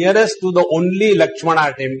it is nearest to the only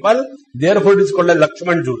Lakshmana temple, therefore it is called as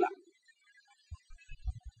Lakshman Jhula.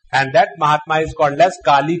 And that Mahatma is called as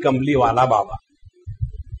Kali Kamli Wala Baba.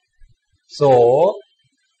 So,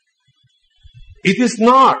 it is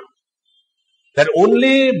not that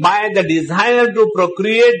only by the desire to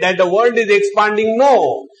procreate that the world is expanding.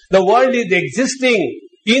 No, the world is existing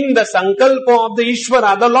in the Sankalpa of the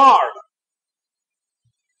Ishvara, the Lord.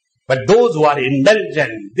 But those who are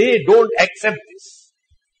indulgent, they don't accept this.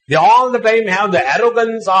 They all the time have the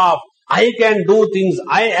arrogance of, I can do things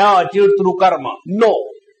I have achieved through karma. No.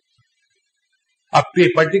 Up to a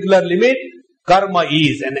particular limit, karma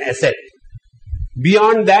is an asset.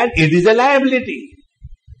 Beyond that, it is a liability.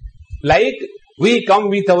 Like We come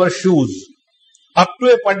with our shoes. Up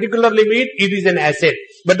to a particular limit, it is an asset.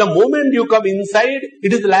 But the moment you come inside,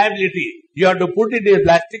 it is liability. You have to put it in a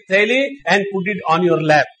plastic thali and put it on your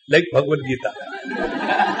lap, like Bhagavad Gita.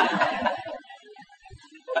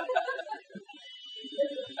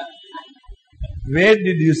 Where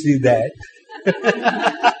did you see that?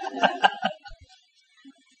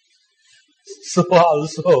 So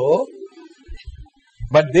also,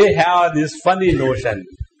 but they have this funny notion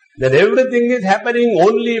that everything is happening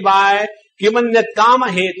only by kimanyat kama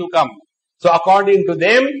hetukam. So according to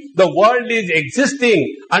them, the world is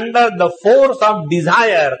existing under the force of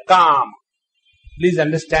desire, kam. Please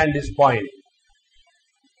understand this point.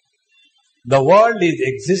 The world is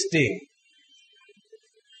existing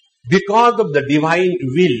because of the divine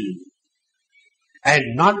will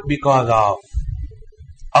and not because of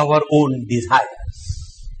our own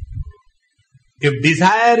desires. If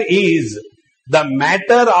desire is the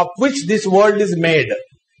matter of which this world is made,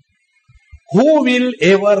 who will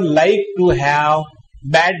ever like to have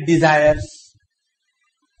bad desires?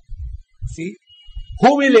 See?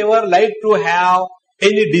 Who will ever like to have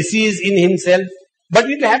any disease in himself? But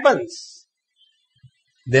it happens.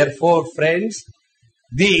 Therefore, friends,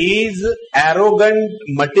 these arrogant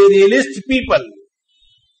materialist people,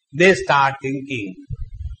 they start thinking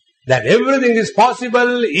that everything is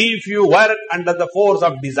possible if you work under the force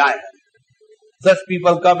of desire. Such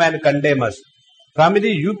people come and condemn us.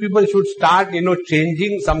 Swamiji, you people should start,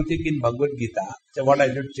 changing something in Bhagavad Gita. So what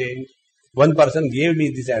I should change? One person gave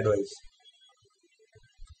me this advice.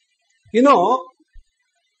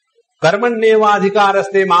 Karmanyeva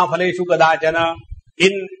adhikaraste ma phaleshu kadachana.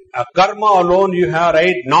 In karma alone you have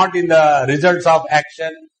right, not in the results of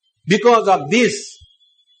action. Because of this,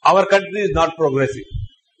 our country is not progressing.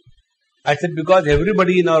 I said, because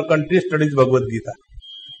everybody in our country studies Bhagavad Gita.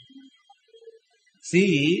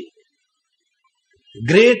 See,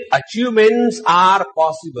 great achievements are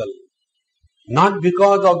possible not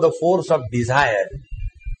because of the force of desire,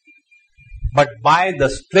 but by the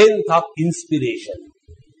strength of inspiration.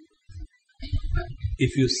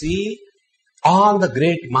 If you see all the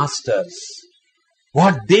great masters,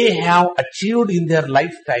 what they have achieved in their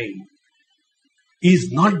lifetime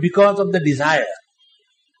is not because of the desire,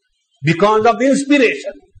 because of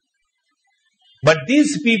inspiration. But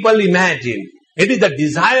these people imagine it is the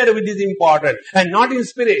desire which is important and not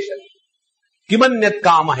inspiration. Kimanyat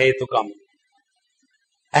kama hetukam.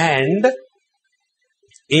 And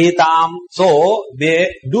etam, so they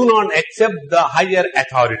do not accept the higher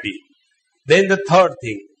authority. Then the third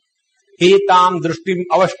thing, etam drushtim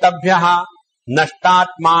avashtabhyaha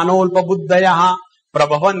nashtatmanolpabuddhayaha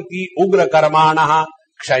prabhavanti ugra karmanaha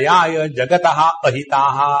kshayaya jagataha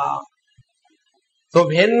ahitaha. So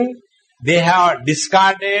when they have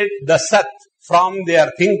discarded the sat from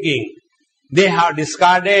their thinking, they have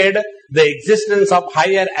discarded the existence of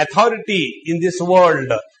higher authority in this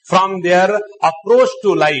world from their approach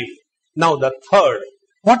to life. Now the third,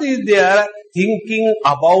 what is their thinking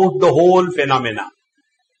about the whole phenomena?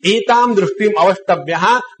 Etam drushtim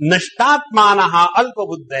avashtabhyaha nashtatmanaha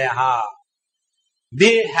alpabuddhayaha.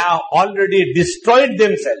 They have already destroyed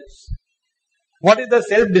themselves. What is the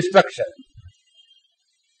self-destruction?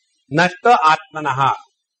 Nashta atmanaha.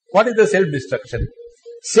 What is the self-destruction?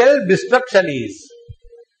 Self-destruction is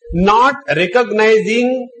not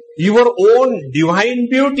recognizing your own divine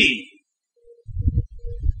beauty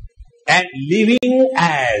and living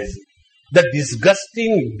as the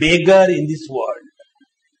disgusting beggar in this world.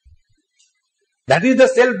 That is the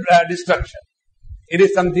self-destruction. It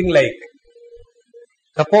is something like,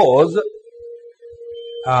 suppose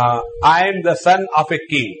I am the son of a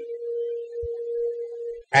king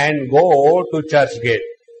and go to church gate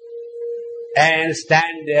and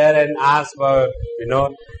stand there and ask for,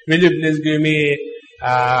 will you please give me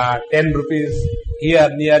 10 rupees here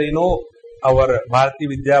near, our Bharati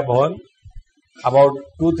Vidya Bhavan. About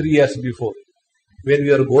 2-3 years before, when we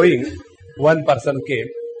were going, one person came.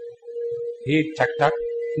 He chak,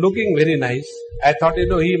 looking very nice. I thought,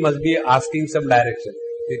 he must be asking some direction.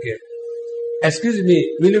 He came. Excuse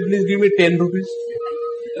me, will you please give me 10 rupees?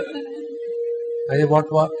 I said,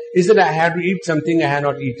 what? He said, I have to eat something I have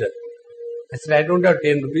not eaten. I said, I don't have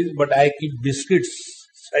 10 rupees, but I keep biscuits.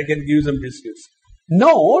 So I can give you some biscuits.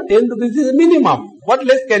 No, 10 rupees is minimum. What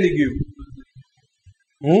less can you give?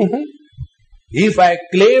 If I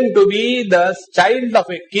claim to be the child of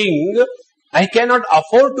a king, I cannot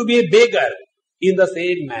afford to be a beggar. In the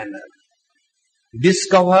same manner,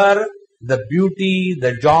 discover the beauty,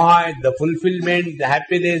 the joy, the fulfillment, the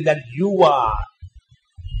happiness that you are.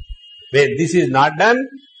 When this is not done,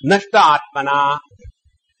 nashtatmanaha,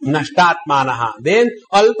 then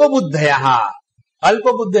alpabuddhayaha,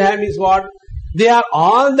 Alpa buddhaya means what? They are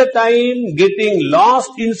all the time getting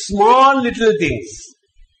lost in small little things.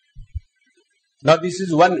 Now this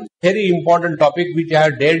is one very important topic which I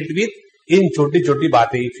have dealt with in Choti Choti Baate.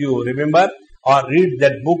 If you remember or read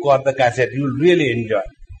that book or the cassette, you will really enjoy.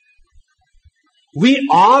 We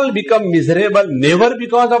all become miserable never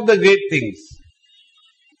because of the great things.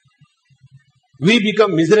 We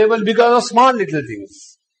become miserable because of small little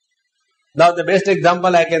things. Now the best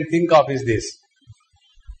example I can think of is this.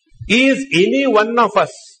 Is any one of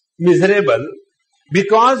us miserable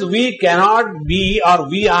because we cannot be or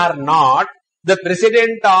we are not the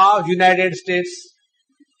President of United States?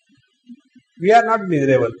 We are not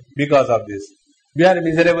miserable because of this. We are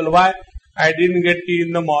miserable. Why? I didn't get tea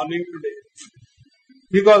in the morning today.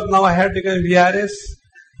 Because now I have taken VRS.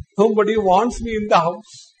 Nobody wants me in the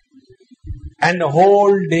house. And the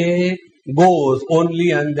whole day goes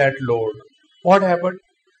only on that load. What happened?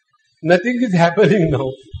 Nothing is happening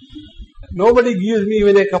now. Nobody gives me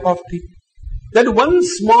even a cup of tea. That one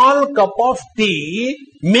small cup of tea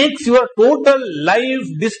makes your total life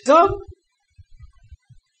disturbed.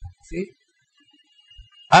 See?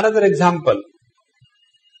 Another example.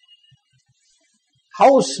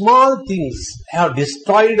 How small things have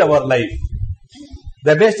destroyed our life.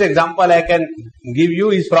 The best example I can give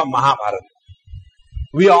you is from Mahabharata.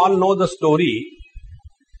 We all know the story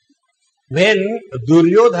when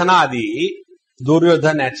Duryodhana,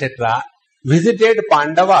 etc., visited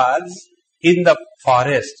Pandavas in the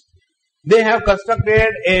forest. They have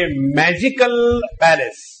constructed a magical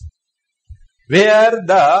palace where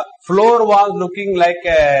the floor was looking like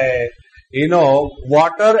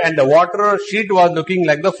water, and the water sheet was looking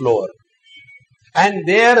like the floor. And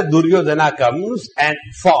there Duryodhana comes and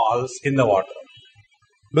falls in the water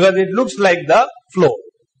because it looks like the floor.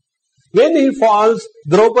 When he falls,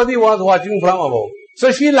 Draupadi was watching from above.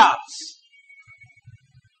 So she laughs.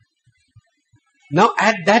 Now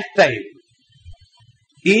at that time,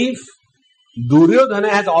 if Duryodhana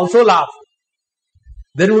has also laughed,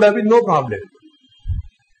 there would have been no problem.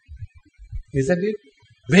 Isn't it?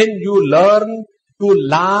 When you learn to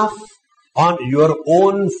laugh on your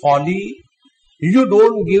own folly, you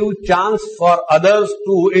don't give chance for others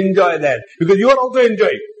to enjoy that. Because you are also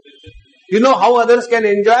enjoying. You know how others can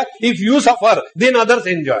enjoy? If you suffer, then others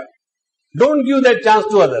enjoy. Don't give that chance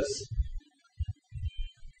to others.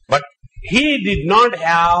 But he did not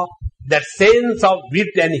have that sense of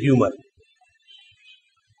wit and humor.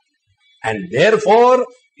 And therefore,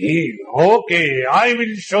 okay, I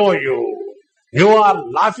will show you. You are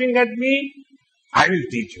laughing at me, I will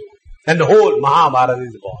teach you. And the whole Mahabharata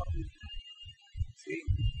is born. See?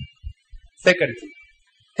 Second thing.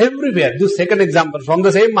 Everywhere, this second example from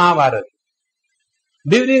the same Mahabharata.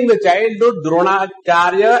 During the childhood,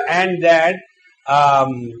 Dronacharya and that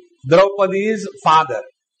Draupadi's father,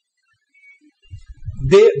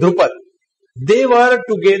 Drupad, they were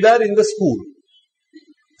together in the school.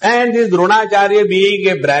 And this Dronacharya, being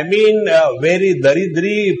a Brahmin, very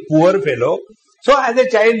daridri, poor fellow, so as a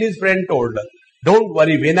child his friend told her, don't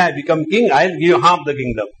worry, when I become king, I'll give you half the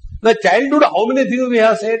kingdom. The childhood, how many things we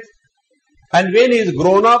have said? And when he is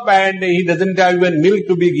grown up and he doesn't have even milk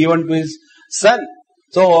to be given to his son,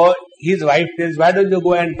 so his wife tells, why don't you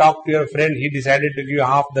go and talk to your friend? He decided to give you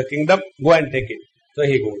half the kingdom, go and take it. So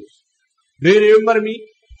he goes. Do you remember me?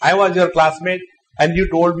 I was your classmate and you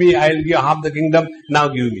told me I'll give you half the kingdom, now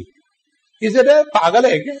give me. He said, pagal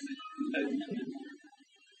hai kya?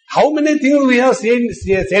 How many things we have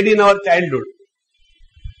said in our childhood?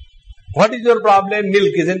 What is your problem?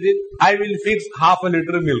 Milk, isn't it? I will fix half a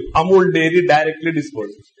liter milk. Amul dairy directly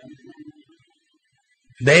disposed.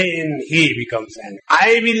 Then he becomes angry.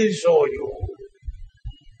 I will show you.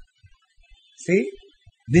 See?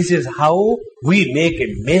 This is how we make a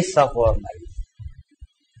mess of our life.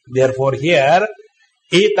 Therefore here,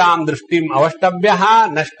 etam drishtim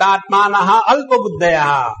avashtabhyaha nashtatmanaha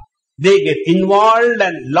alpabuddhayaha. They get involved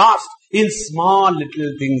and lost in small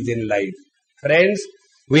little things in life. Friends,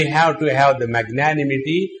 we have to have the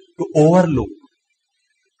magnanimity to overlook.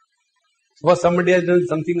 Suppose somebody has done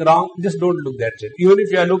something wrong, just don't look that way. Even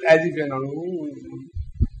if you look as if you are not.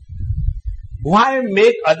 Why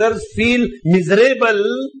make others feel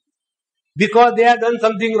miserable because they have done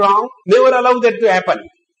something wrong? Never allow that to happen.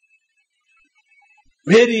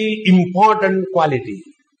 Very important quality.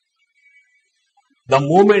 The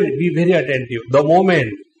moment, be very attentive, the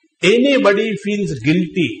moment anybody feels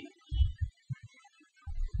guilty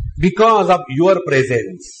because of your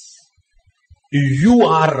presence, you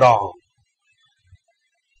are wrong.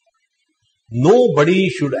 Nobody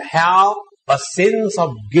should have a sense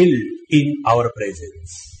of guilt in our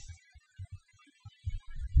presence.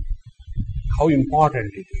 how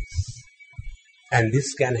important it is. And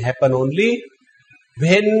this can happen only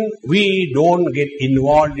when we don't get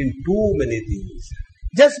involved in too many things.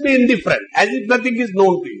 Just be indifferent, as if nothing is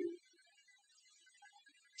known to you.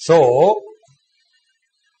 So,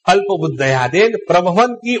 alpa buddhaya, then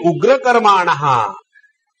prabhavanti ugra karmanaha.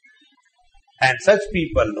 And such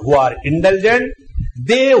people who are indulgent,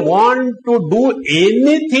 they want to do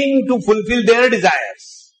anything to fulfill their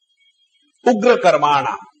desires. Ugra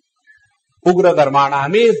karmana. Ugra karmana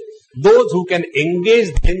means those who can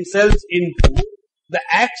engage themselves into the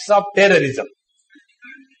acts of terrorism.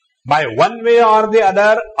 By one way or the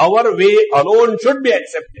other, our way alone should be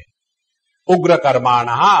accepted. Ugra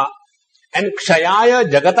karmana and kshayaya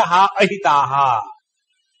jagataha ahitaha.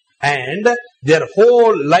 And their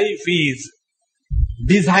whole life is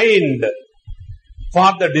designed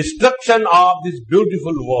for the destruction of this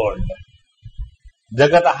beautiful world.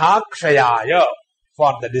 Jagataha kshayaya,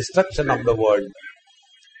 for the destruction of the world.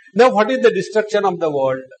 Now what is the destruction of the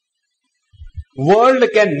world? World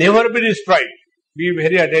can never be destroyed. Be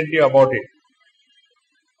very attentive about it.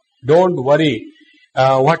 Don't worry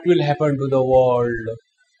what will happen to the world.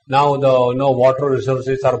 Now the water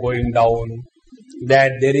resources are going down.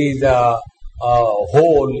 That there is a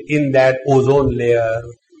hole in that ozone layer.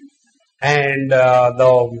 And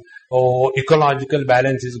the ecological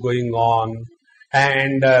balance is going on.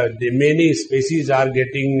 And the many species are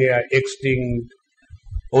getting extinct.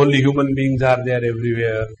 Only human beings are there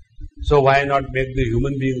everywhere. So why not make the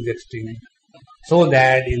human beings extinct? So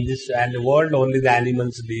that in this and the world only the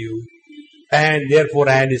animals live. And therefore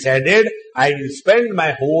I decided I will spend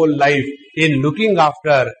my whole life in looking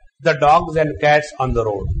after the dogs and cats on the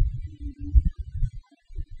road.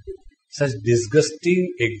 Such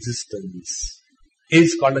disgusting existence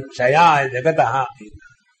is called Kshaya Jagataha.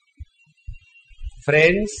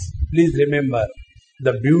 Friends, please remember,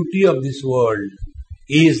 the beauty of this world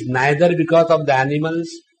is neither because of the animals,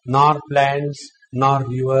 nor plants, nor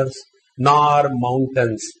rivers, nor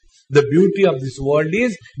mountains. The beauty of this world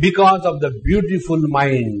is because of the beautiful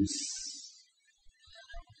minds.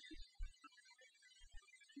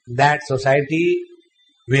 That society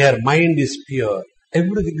where mind is pure,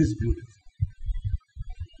 everything is beautiful.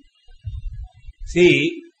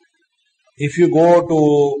 See, if you go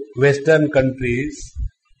to Western countries,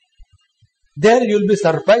 there you will be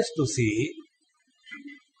surprised to see,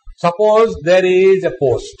 suppose there is a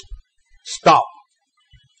post, stop,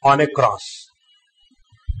 on a cross.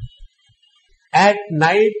 At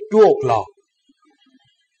night, 2 o'clock,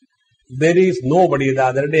 there is nobody. The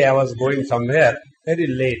other day I was going somewhere, very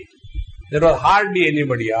late. There was hardly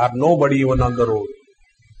anybody or nobody even on the road.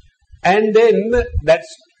 And then that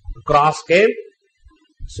cross came,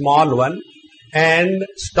 small one, and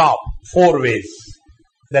stop, 4 ways.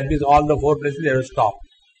 That means all the 4 places they will stop.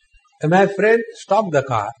 And my friend, stop the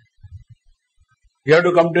car. You have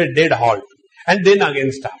to come to a dead halt. And then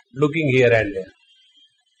again start, looking here and there.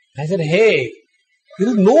 I said, hey, there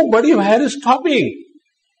is nobody, why are you stopping?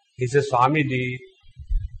 He says, Swamiji,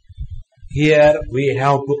 here we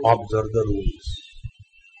have to observe the rules.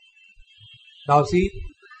 Now see,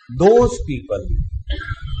 those people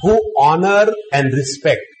who honor and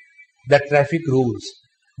respect the traffic rules,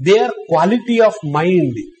 their quality of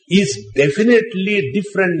mind is definitely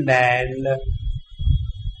different than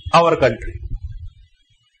our country.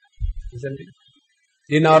 Isn't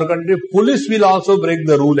it? In our country, police will also break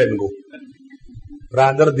the rule and go.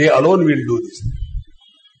 Rather, they alone will do this.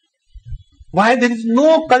 Why? There is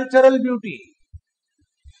no cultural beauty.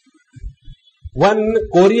 One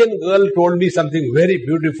Korean girl told me something very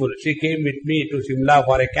beautiful. She came with me to Shimla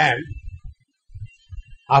for a camp.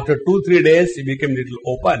 After 2-3 days, she became a little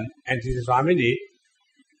open and she said, Swamiji,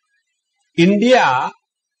 India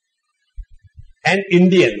and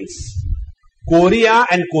Indians, Korea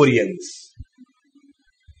and Koreans.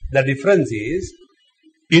 The difference is,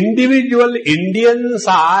 individual Indians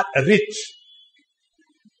are rich,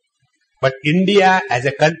 but India as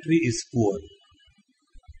a country is poor.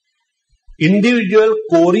 Individual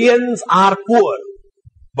Koreans are poor,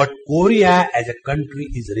 but Korea as a country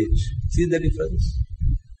is rich. See the difference?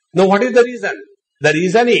 Now what is the reason? The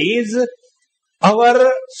reason is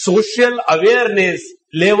our social awareness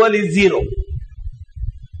level is 0.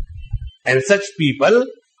 And such people,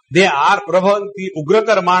 they are prabhavanti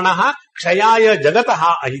ugrakarmanaha kshayaya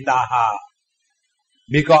jagataha ahitaha.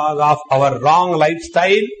 Because of our wrong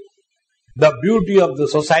lifestyle, the beauty of the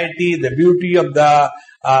society, the beauty of the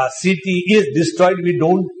city is destroyed. We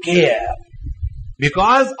don't care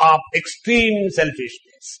because of extreme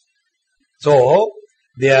selfishness. So,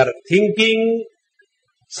 they are thinking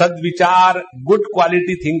Sadvichar, good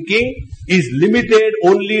quality thinking is limited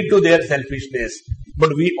only to their selfishness.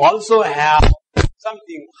 But we also have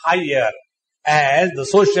something higher, as the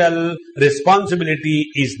social responsibility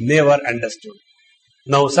is never understood.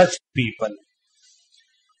 Now such people,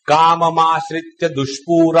 kamamashritya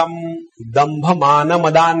dushpuram dambhamana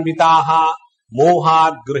madanvitaha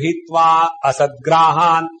mohat grihitva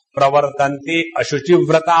asadgrahan pravartante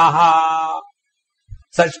ashuchivrataha.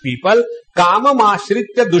 Such people,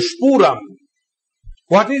 kamamashritya dushpuram.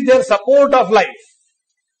 What is their support of life?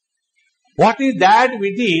 What is that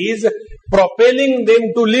which is propelling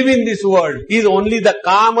them to live in this world? Is only the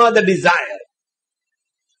kama, the desire.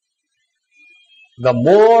 The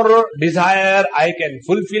more desire I can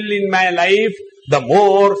fulfill in my life, the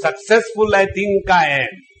more successful I think I am.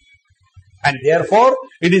 And therefore,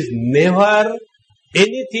 it is never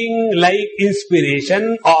anything like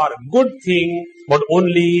inspiration or good thing, but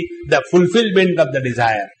only the fulfillment of the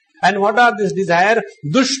desire. And what are this desire?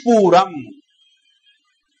 Dushpuram.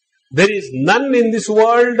 There is none in this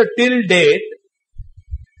world till date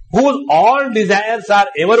whose all desires are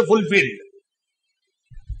ever fulfilled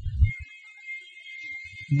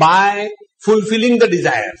by fulfilling the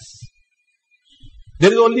desires.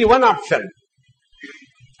 There is only one option,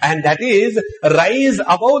 and that is rise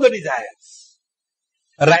above the desires.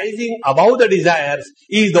 Rising above the desires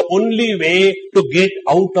is the only way to get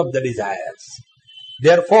out of the desires.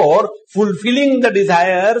 Therefore, fulfilling the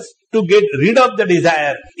desires to get rid of the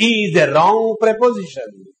desire is a wrong preposition.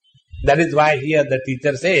 That is why here the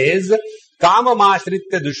teacher says,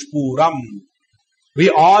 kamamashritya dushpuram. We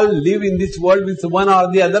all live in this world with one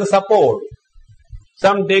or the other support.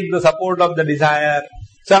 Some take the support of the desire,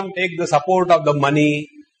 some take the support of the money,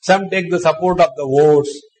 some take the support of the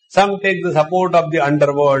votes, some take the support of the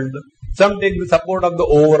underworld, some take the support of the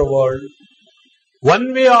overworld.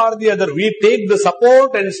 One way or the other, we take the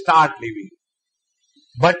support and start living.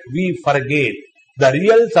 But we forget the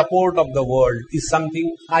real support of the world is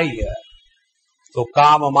something higher. So,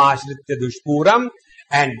 kamamashritya dushpuram,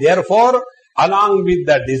 and therefore, along with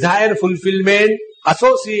the desire fulfillment,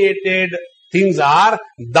 associated things are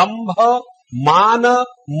dambha, mana,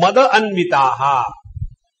 mada anvitaha.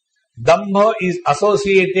 Dambha is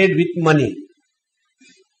associated with money.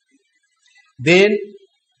 Then,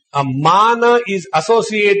 mana is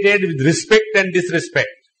associated with respect and disrespect.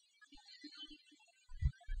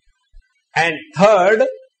 And third,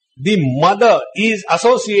 the mother is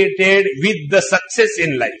associated with the success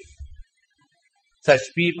in life. Such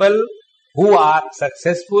people who are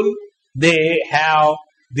successful, they have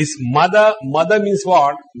this mother. Mother means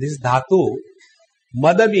what? This dhatu.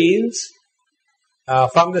 Mother means,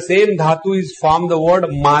 from the same dhatu is formed the word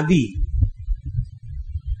madi.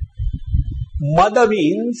 Mother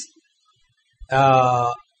means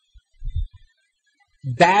that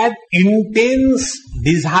intense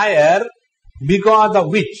desire because of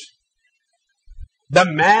which the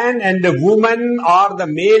man and the woman or the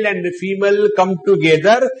male and the female come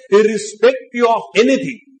together irrespective of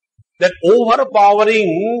anything. That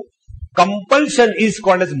overpowering compulsion is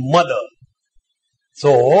called as mother.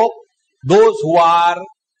 So, those who are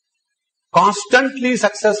constantly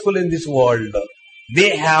successful in this world,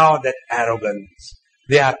 they have that arrogance.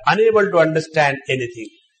 They are unable to understand anything.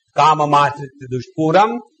 Kamamashritya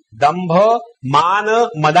dushpuram, dambha, mana,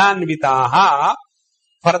 madanvitaha.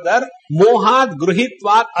 Further, mohat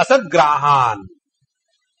gruhitvat asadgrahan.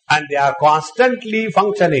 And they are constantly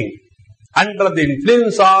functioning under the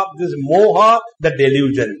influence of this moha, the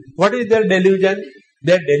delusion. What is their delusion?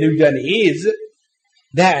 Their delusion is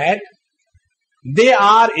that they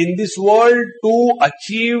are in this world to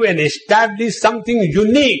achieve and establish something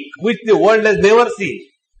unique which the world has never seen.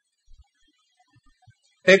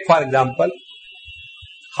 Take for example,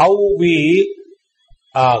 how we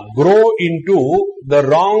grow into the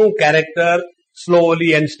wrong character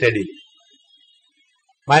slowly and steadily.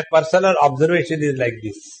 My personal observation is like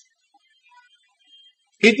this.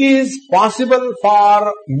 It is possible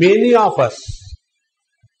for many of us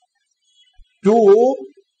to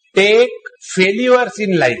take failures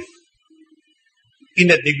in life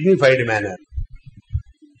in a dignified manner,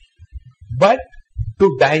 but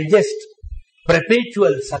to digest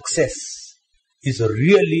perpetual success is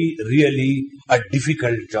really a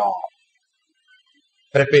difficult job.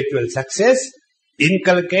 Perpetual success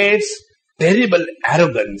inculcates terrible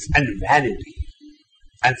arrogance and vanity,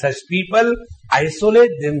 and such people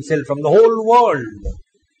isolate themselves from the whole world.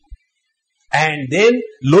 And then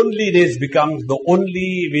loneliness becomes the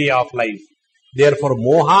only way of life. Therefore,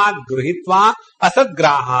 mohat gruhitva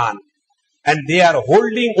asadgrahan. And they are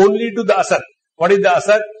holding only to the asad. What is the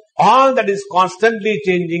asad? All that is constantly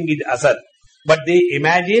changing is asad. But they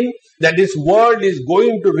imagine that this world is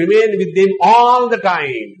going to remain with them all the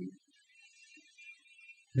time.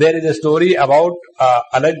 There is a story about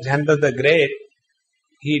Alexander the Great.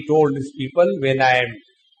 He told his people, when I am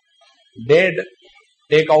dead,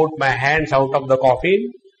 take out my hands out of the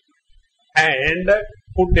coffin and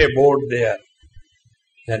put a board there.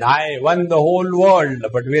 Then I won the whole world,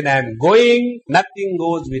 but when I am going, nothing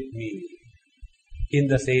goes with me. In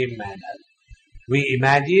the same manner, we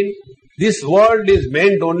imagine this world is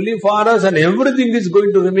meant only for us and everything is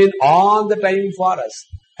going to remain all the time for us.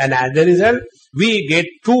 And as a result, we get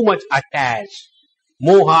too much attached.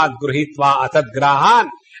 Mohat gruhitva asatgrahan.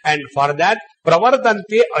 And for that,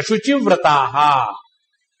 pravartante ashuchivrataha.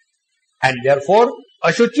 And therefore,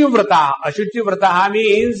 ashuchivrataha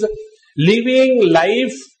means living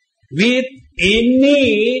life with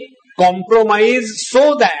any compromise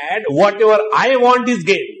so that whatever I want is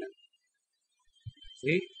gained.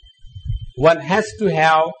 See? One has to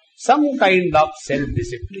have some kind of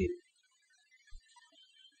self-discipline.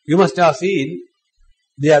 You must have seen,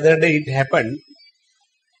 the other day it happened,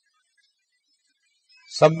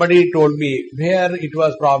 somebody told me, where it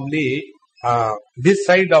was probably this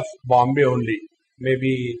side of Bombay only,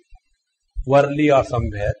 maybe Worli or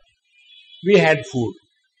somewhere, we had food.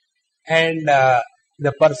 And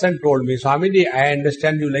the person told me, Swamiji, I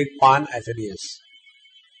understand you like pan. I said, yes.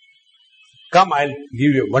 Come, I'll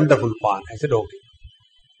give you a wonderful pan. I said, okay.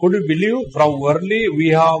 Could you believe, from Worli we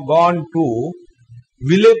have gone to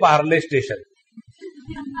Ville Parle station.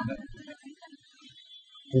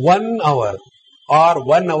 1 hour or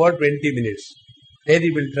 1 hour 20 minutes.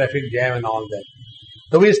 Terrible traffic jam and all that.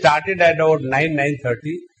 So we started at about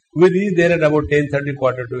 9:30. We reached there at about 10:30,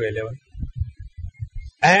 quarter to 11.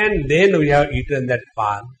 And then we have eaten that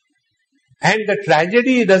pan. And the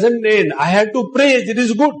tragedy doesn't end. I had to praise, it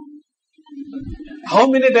is good. How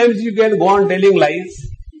many times you can go on telling lies?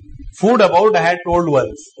 Food about I had told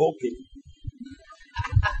once. Okay.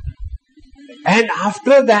 And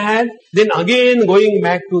after that, then again going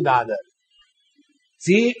back to the other.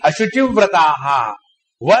 See, ashuchivrataha.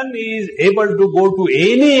 One is able to go to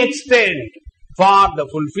any extent for the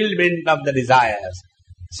fulfillment of the desires.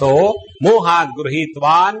 So, mohat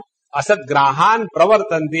gruhitvan asatgrahan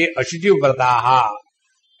pravartante ashuchivrataha.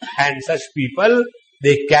 And such people,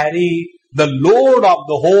 they carry the load of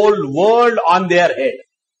the whole world on their head.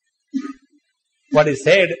 What is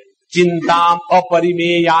said? Chintam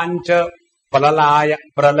aparimeyancha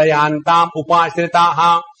pralayantam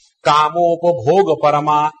upashritaha kamopabhoga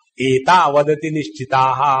parama eta vadati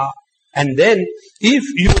nishchitaha. And then, if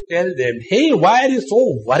you tell them, hey, why are you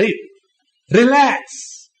so worried?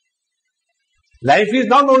 Relax. Life is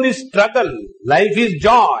not only struggle, life is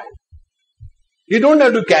joy. You don't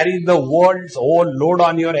have to carry the world's whole load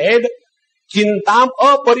on your head. Chintam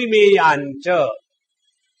aparimeyancha.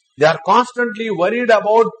 They are constantly worried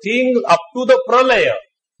about things up to the pralaya.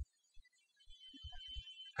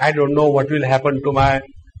 I don't know what will happen to my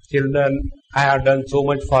children. I have done so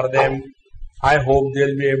much for them. I hope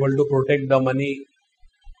they'll be able to protect the money.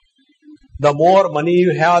 The more money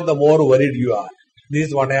you have, the more worried you are. This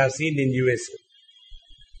is what I have seen in USA.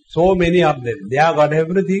 So many of them, they have got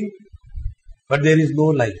everything, but there is no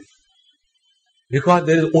life. Because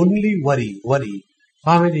there is only worry.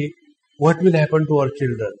 Swamiji, what will happen to our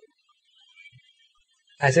children?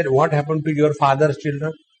 I said, what happened to your father's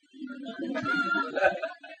children?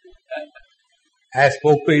 I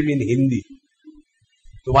spoke to him in Hindi.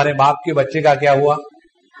 तुम्हारे बाप के बच्चे का क्या हुआ?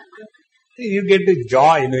 You get the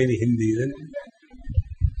joy, in Hindi, isn't it?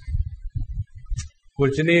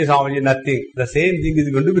 कुछ नहीं, Swamiji, nothing. The same thing is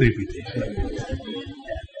going to be repeated.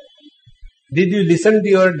 Did you listen to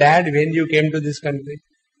your dad when you came to this country?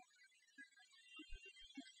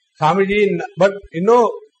 Swamiji, but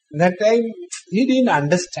that time he didn't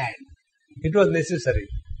understand. It was necessary.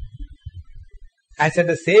 I said,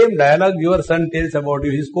 the same dialogue your son tells about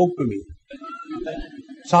you, he spoke to me.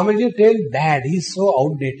 Swamiji, tell dad, he's so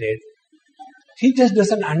outdated. He just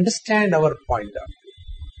doesn't understand our point of view.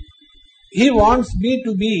 He wants me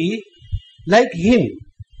to be like him.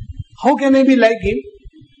 How can I be like him?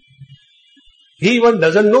 He even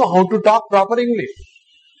doesn't know how to talk proper English.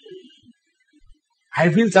 I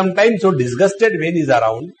feel sometimes so disgusted when he's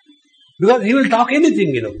around because he will talk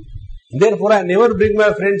anything, Therefore, I never bring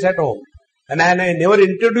my friends at home. And I never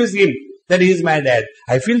introduce him that he is my dad.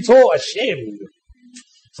 I feel so ashamed.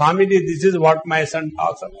 Swamiji, this is what my son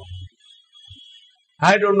talks about.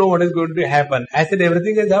 I don't know what is going to happen. I said,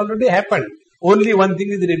 everything has already happened. Only one thing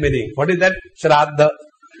is remaining. What is that? Shraddha.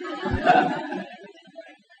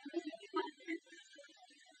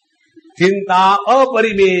 Chinta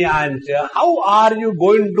aparimeyancha. How are you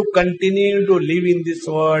going to continue to live in this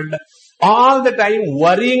world? All the time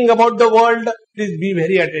worrying about the world? Please be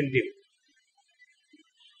very attentive.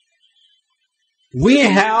 We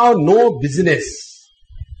have no business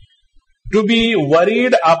to be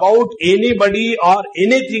worried about anybody or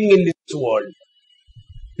anything in this world.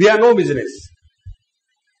 We have no business.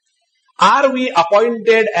 Are we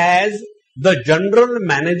appointed as the general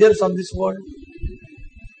managers of this world?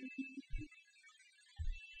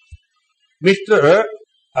 Mr.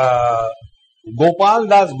 Gopal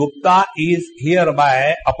Das Gupta is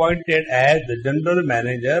hereby appointed as the general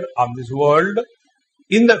manager of this world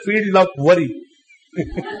in the field of worry.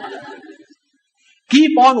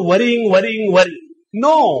 Keep on worrying.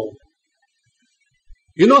 No.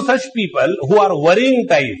 You know such people who are worrying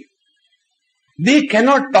type, they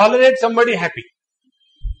cannot tolerate somebody happy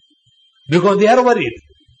because they are worried.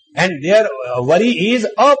 And their worry is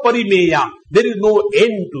aparimeyam. There is no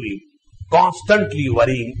end to it. Constantly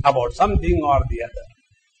worrying about something or the other.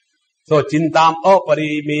 So, chintam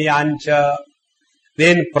aparimeyancha.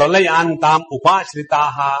 Then pralayantam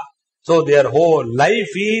upashritaha. So, their whole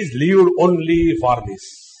life is lived only for this.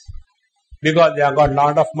 Because they have got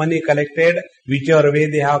lot of money collected, whichever way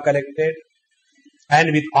they have collected.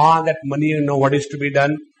 And with all that money, you know what is to be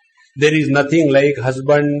done. There is nothing like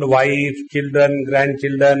husband, wife, children,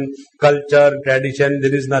 grandchildren, culture, tradition.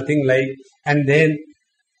 There is nothing like. And then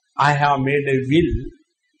I have made a will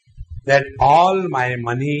that all my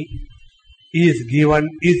money is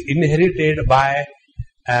inherited by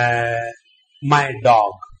my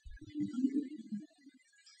dog.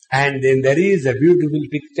 And then there is a beautiful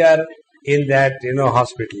picture in that,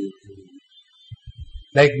 hospital.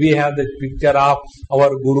 Like we have the picture of our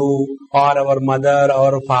Guru or our mother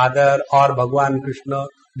or father or Bhagwan Krishna.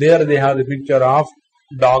 There they have the picture of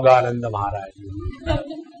dog Ananda Maharaj.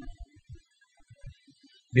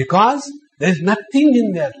 Because there is nothing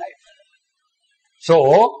in their life.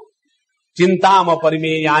 So, chintam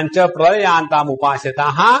aparimeyancha pralayantam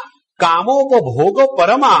upashyataha kamopabhoga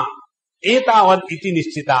parama etavad iti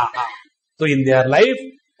nishchitaha. So, in their life,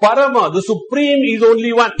 parama, the supreme is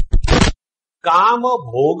only one. Kama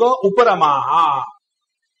bhoga uparamaha.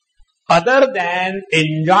 Other than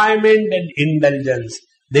enjoyment and indulgence,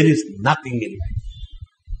 there is nothing in life.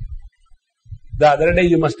 The other day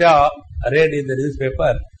you must have read in the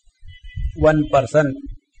newspaper, one person,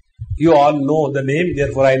 you all know the name,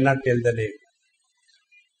 therefore I will not tell the name,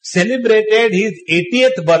 celebrated his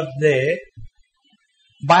 80th birthday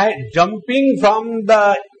by jumping from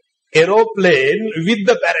the aeroplane with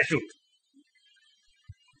the parachute.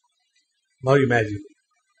 Now imagine.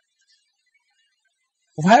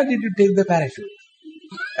 Why did you take the parachute?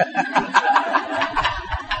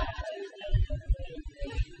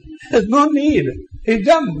 There's no need. He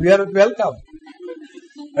jumped. We are welcome.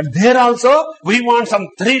 But there also, we want some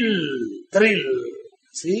thrill.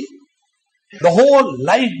 See? The whole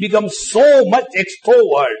life becomes so much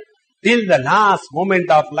extrovert. Till the last moment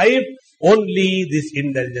of life, only this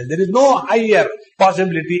indulgence. There is no higher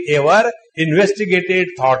possibility ever investigated,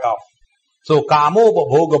 thought of. So,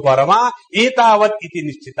 kamopabhoga parama etavat iti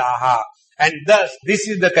nishchitaha. And thus, this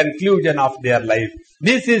is the conclusion of their life.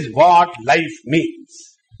 This is what life means.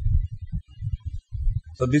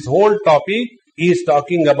 So, this whole topic is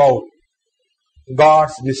talking about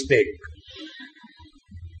God's mistake.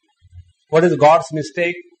 What is God's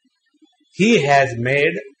mistake? He has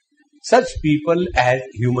made such people as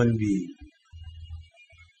human beings.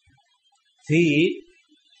 See,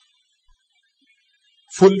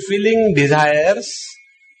 fulfilling desires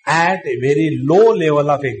at a very low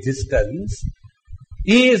level of existence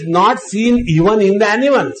is not seen even in the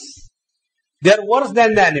animals. They are worse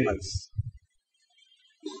than the animals.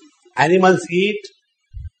 Animals eat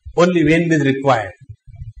only when it is required.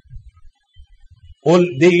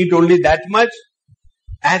 They eat only that much,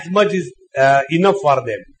 as much is enough for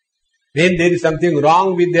them. When there is something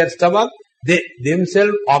wrong with their stomach, they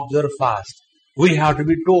themselves observe fast. We have to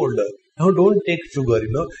be told, no, don't take sugar,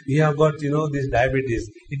 you have got, this diabetes,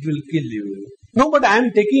 it will kill you. No, but I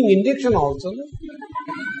am taking injection also. No?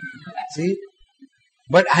 See?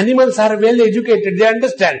 But animals are well educated, they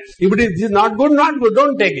understand. If it is not good,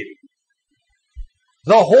 don't take it.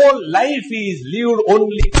 The whole life is lived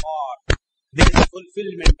only for this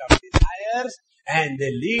fulfillment of desires, and they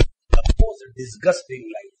lead the most disgusting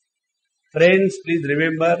life. Friends, please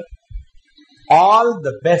remember, all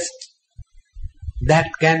the best that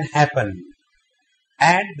can happen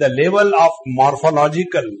at the level of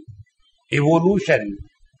morphological evolution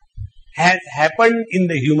has happened in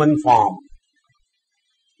the human form.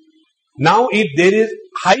 Now, if there is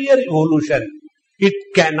higher evolution, It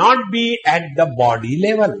cannot be at the body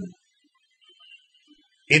level.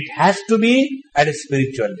 It has to be at a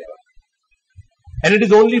spiritual level. And it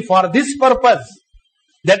is only for this purpose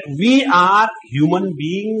that we are human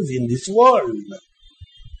beings in this world.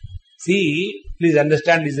 See, please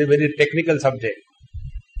understand, this is a very technical subject.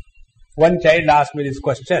 One child asked me this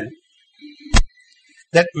question,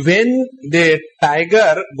 that when the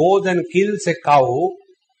tiger goes and kills a cow,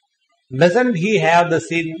 doesn't he have the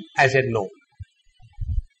sin? I said no.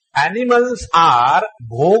 Animals are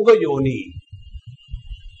bhoga yoni.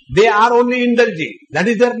 They are only indulging. That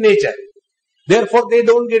is their nature. Therefore they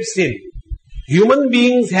don't get sin. Human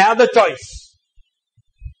beings have the choice.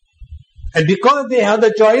 And because they have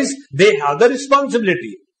the choice, they have the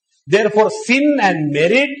responsibility. Therefore sin and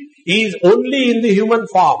merit is only in the human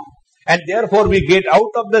form. And therefore we get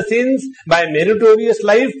out of the sins by meritorious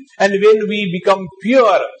life, and when we become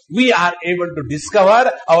pure, we are able to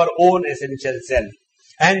discover our own essential self.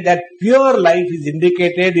 And that pure life is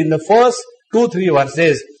indicated in the first 2-3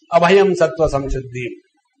 verses, Abhayam Sattva Samshuddhi.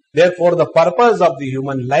 Therefore the purpose of the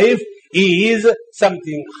human life is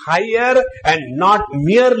something higher and not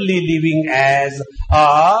merely living as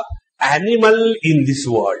an animal in this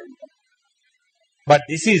world. But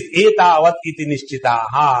this is etavat iti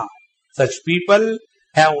nishchitaha. Such people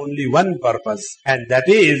have only one purpose, and that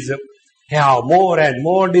is have more and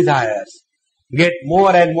more desires, get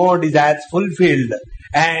more and more desires fulfilled,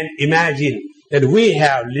 and imagine that we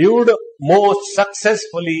have lived most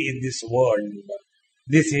successfully in this world.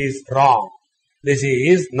 This is wrong. This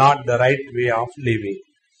is not the right way of living.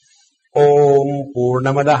 Om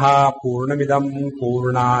Purnamadaha Purnamidam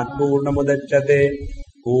Purnat Purnamudachyate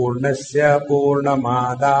Purnasya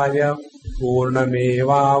Purnamadaya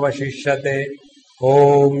Purnamevavashishyate.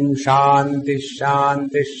 Om Shanti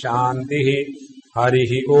Shanti Shanti.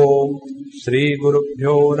 Harihi Om. Shri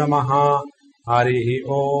Gurubhyo Namaha. Harihi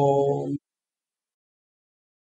Om.